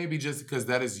 But that may be just because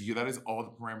that is all the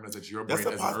parameters that your brain as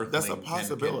an earthling that's a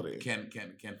possibility. Can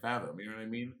fathom. You know what I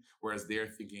mean? Whereas they're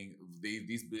thinking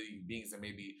these beings that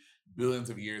may be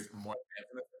billions of years more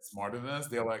advanced and smarter than us,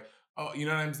 they're like, oh, you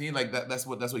know what I'm saying? Like that's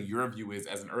what your view is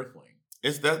as an earthling.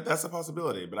 That's a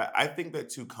possibility. But I think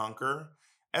that to conquer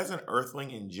as an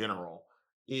earthling in general,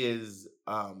 is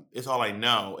it's all I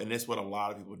know, and it's what a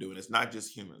lot of people do, and it's not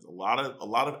just humans. A lot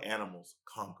of animals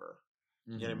conquer.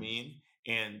 You know what I mean?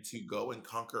 And to go and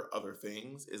conquer other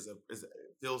things is it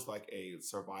feels like a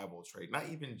survival trait. Not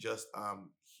even just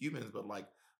humans, but like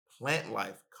plant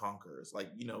life conquers. Like,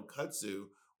 kudzu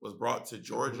was brought to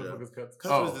Georgia. What the fuck is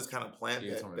Kudzu is this kind of plant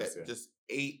Yeah, that just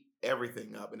ate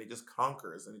everything up, and it just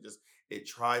conquers, and it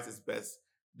tries its best.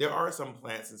 There are some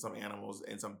plants and some animals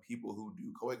and some people who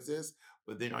do coexist,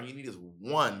 but then all you need is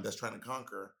one that's trying to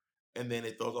conquer, and then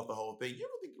it throws off the whole thing. You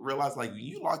ever realize, like, when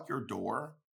you lock your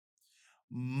door,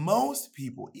 most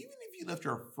people, even if you left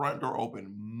your front door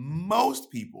open,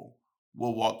 most people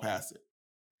will walk past it.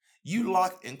 You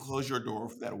lock and close your door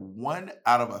for that 1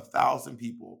 out of 1,000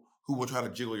 people who will try to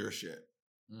jiggle your shit.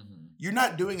 You're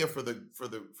not doing it for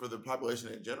the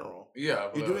population in general. Yeah,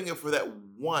 you're doing it for that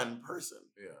one person.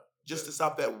 Yeah, just to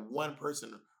stop that one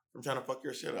person from trying to fuck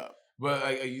your shit up. But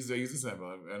I use this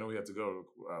example. I know we have to go.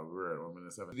 We're at 1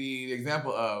 minute 7. The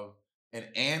example of an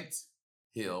ant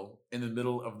hill in the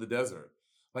middle of the desert.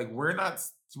 Like we're not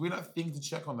thinking to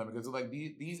check on them because like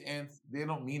these ants, they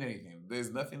don't mean anything.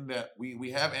 There's nothing that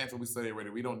we have ants that we study already.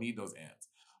 We don't need those ants.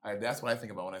 That's what I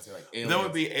think about when I say like aliens. That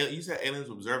would be, you said aliens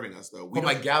observing us though. From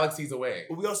like galaxies away.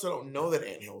 But we also don't know that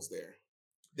anthills there.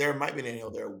 There might be an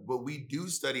anthill there, but we do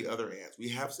study other ants. We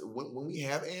have when we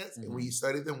have ants and we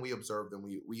study them, we observe them,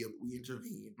 we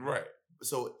intervene. Right.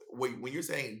 So when you're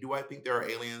saying, do I think there are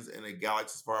aliens in a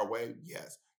galaxy far away?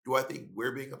 Yes. Do I think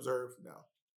we're being observed? No.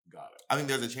 Got it. I think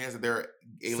there's a chance that there are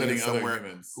aliens somewhere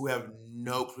who have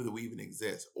no clue that we even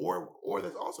exist, or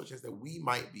there's also a chance that we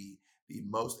might be the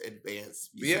most advanced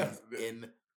species in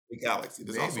the galaxy.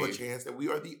 There's also a chance that we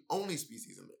are the only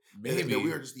species in it. Maybe that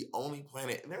we are just the only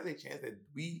planet, and there's a chance that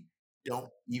we don't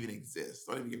even exist.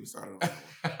 Don't even get me started on that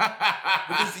one.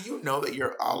 Because do you know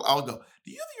that I'll go.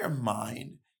 Do you know that your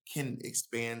mind can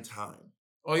expand time?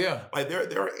 Oh yeah. Like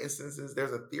there are instances.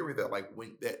 There's a theory that like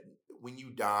when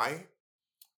you die,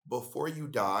 before you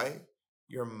die,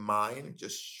 your mind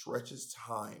just stretches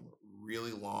time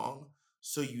really long.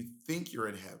 So you think you're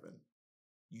in heaven,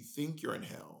 you think you're in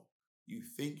hell, you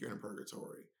think you're in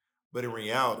purgatory, but in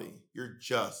reality, you're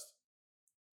just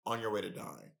on your way to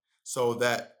dying. So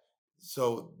there's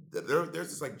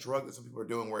this like drug that some people are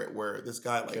doing where this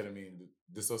guy like ketamine,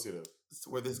 dissociative,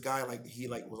 where this guy like he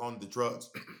like was on the drugs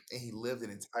and he lived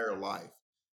an entire life,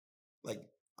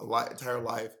 entire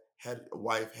life, had a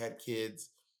wife, had kids,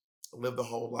 lived the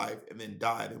whole life, and then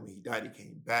died. And when he died, he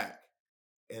came back.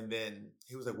 And then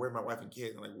he was like, "Where's my wife and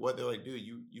kids?" I'm like, "What?" They're like, "Dude,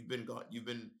 you've been gone. You've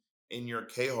been in your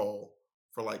K-hole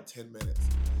for like 10 minutes."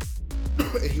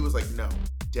 And he was like, "No,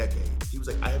 decades." He was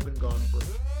like, "I have been gone for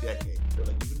decades." They're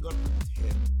like, "You've been gone for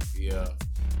 10." Yeah.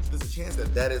 So there's a chance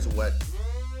that is what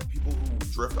people who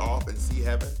drift off and see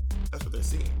heaven, that's what they're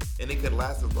seeing. And it could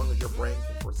last as long as your brain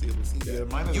can foreseeably see that.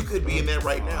 Yeah, you could be in there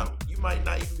right now. You might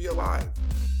not even be alive.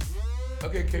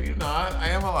 Okay, can you not? I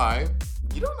am alive.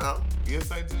 You don't know.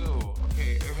 Yes, I do.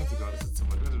 Okay, I have to go. This is too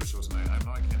much. We have to do the show tonight. I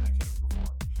know I can't even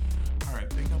perform. All right,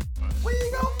 think I'm. We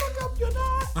gonna fuck up your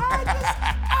night.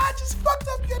 I just fucked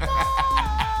up your night.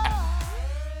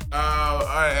 All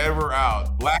right, and we're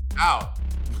out. Black out.